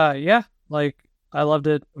yeah, like I loved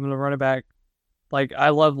it. I'm gonna run it back. Like I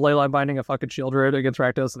love leyline binding a fucking Shieldred against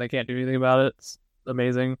Rakdos, and they can't do anything about it. It's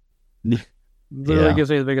amazing. Literally gives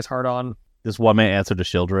me the biggest heart on. This one-man answer to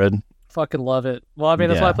Shieldred. Fucking love it. Well, I mean,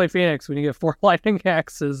 that's why I play Phoenix. When you get 4 lightning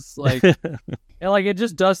axes, like, and like it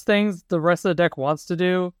just does things the rest of the deck wants to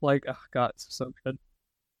do. Like, oh god, it's so good.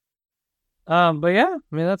 But yeah,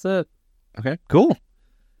 I mean that's it. Okay, cool.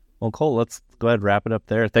 Well, Cole, let's go ahead and wrap it up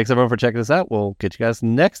there. Thanks everyone for checking us out. We'll get you guys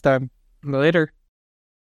next time. Later.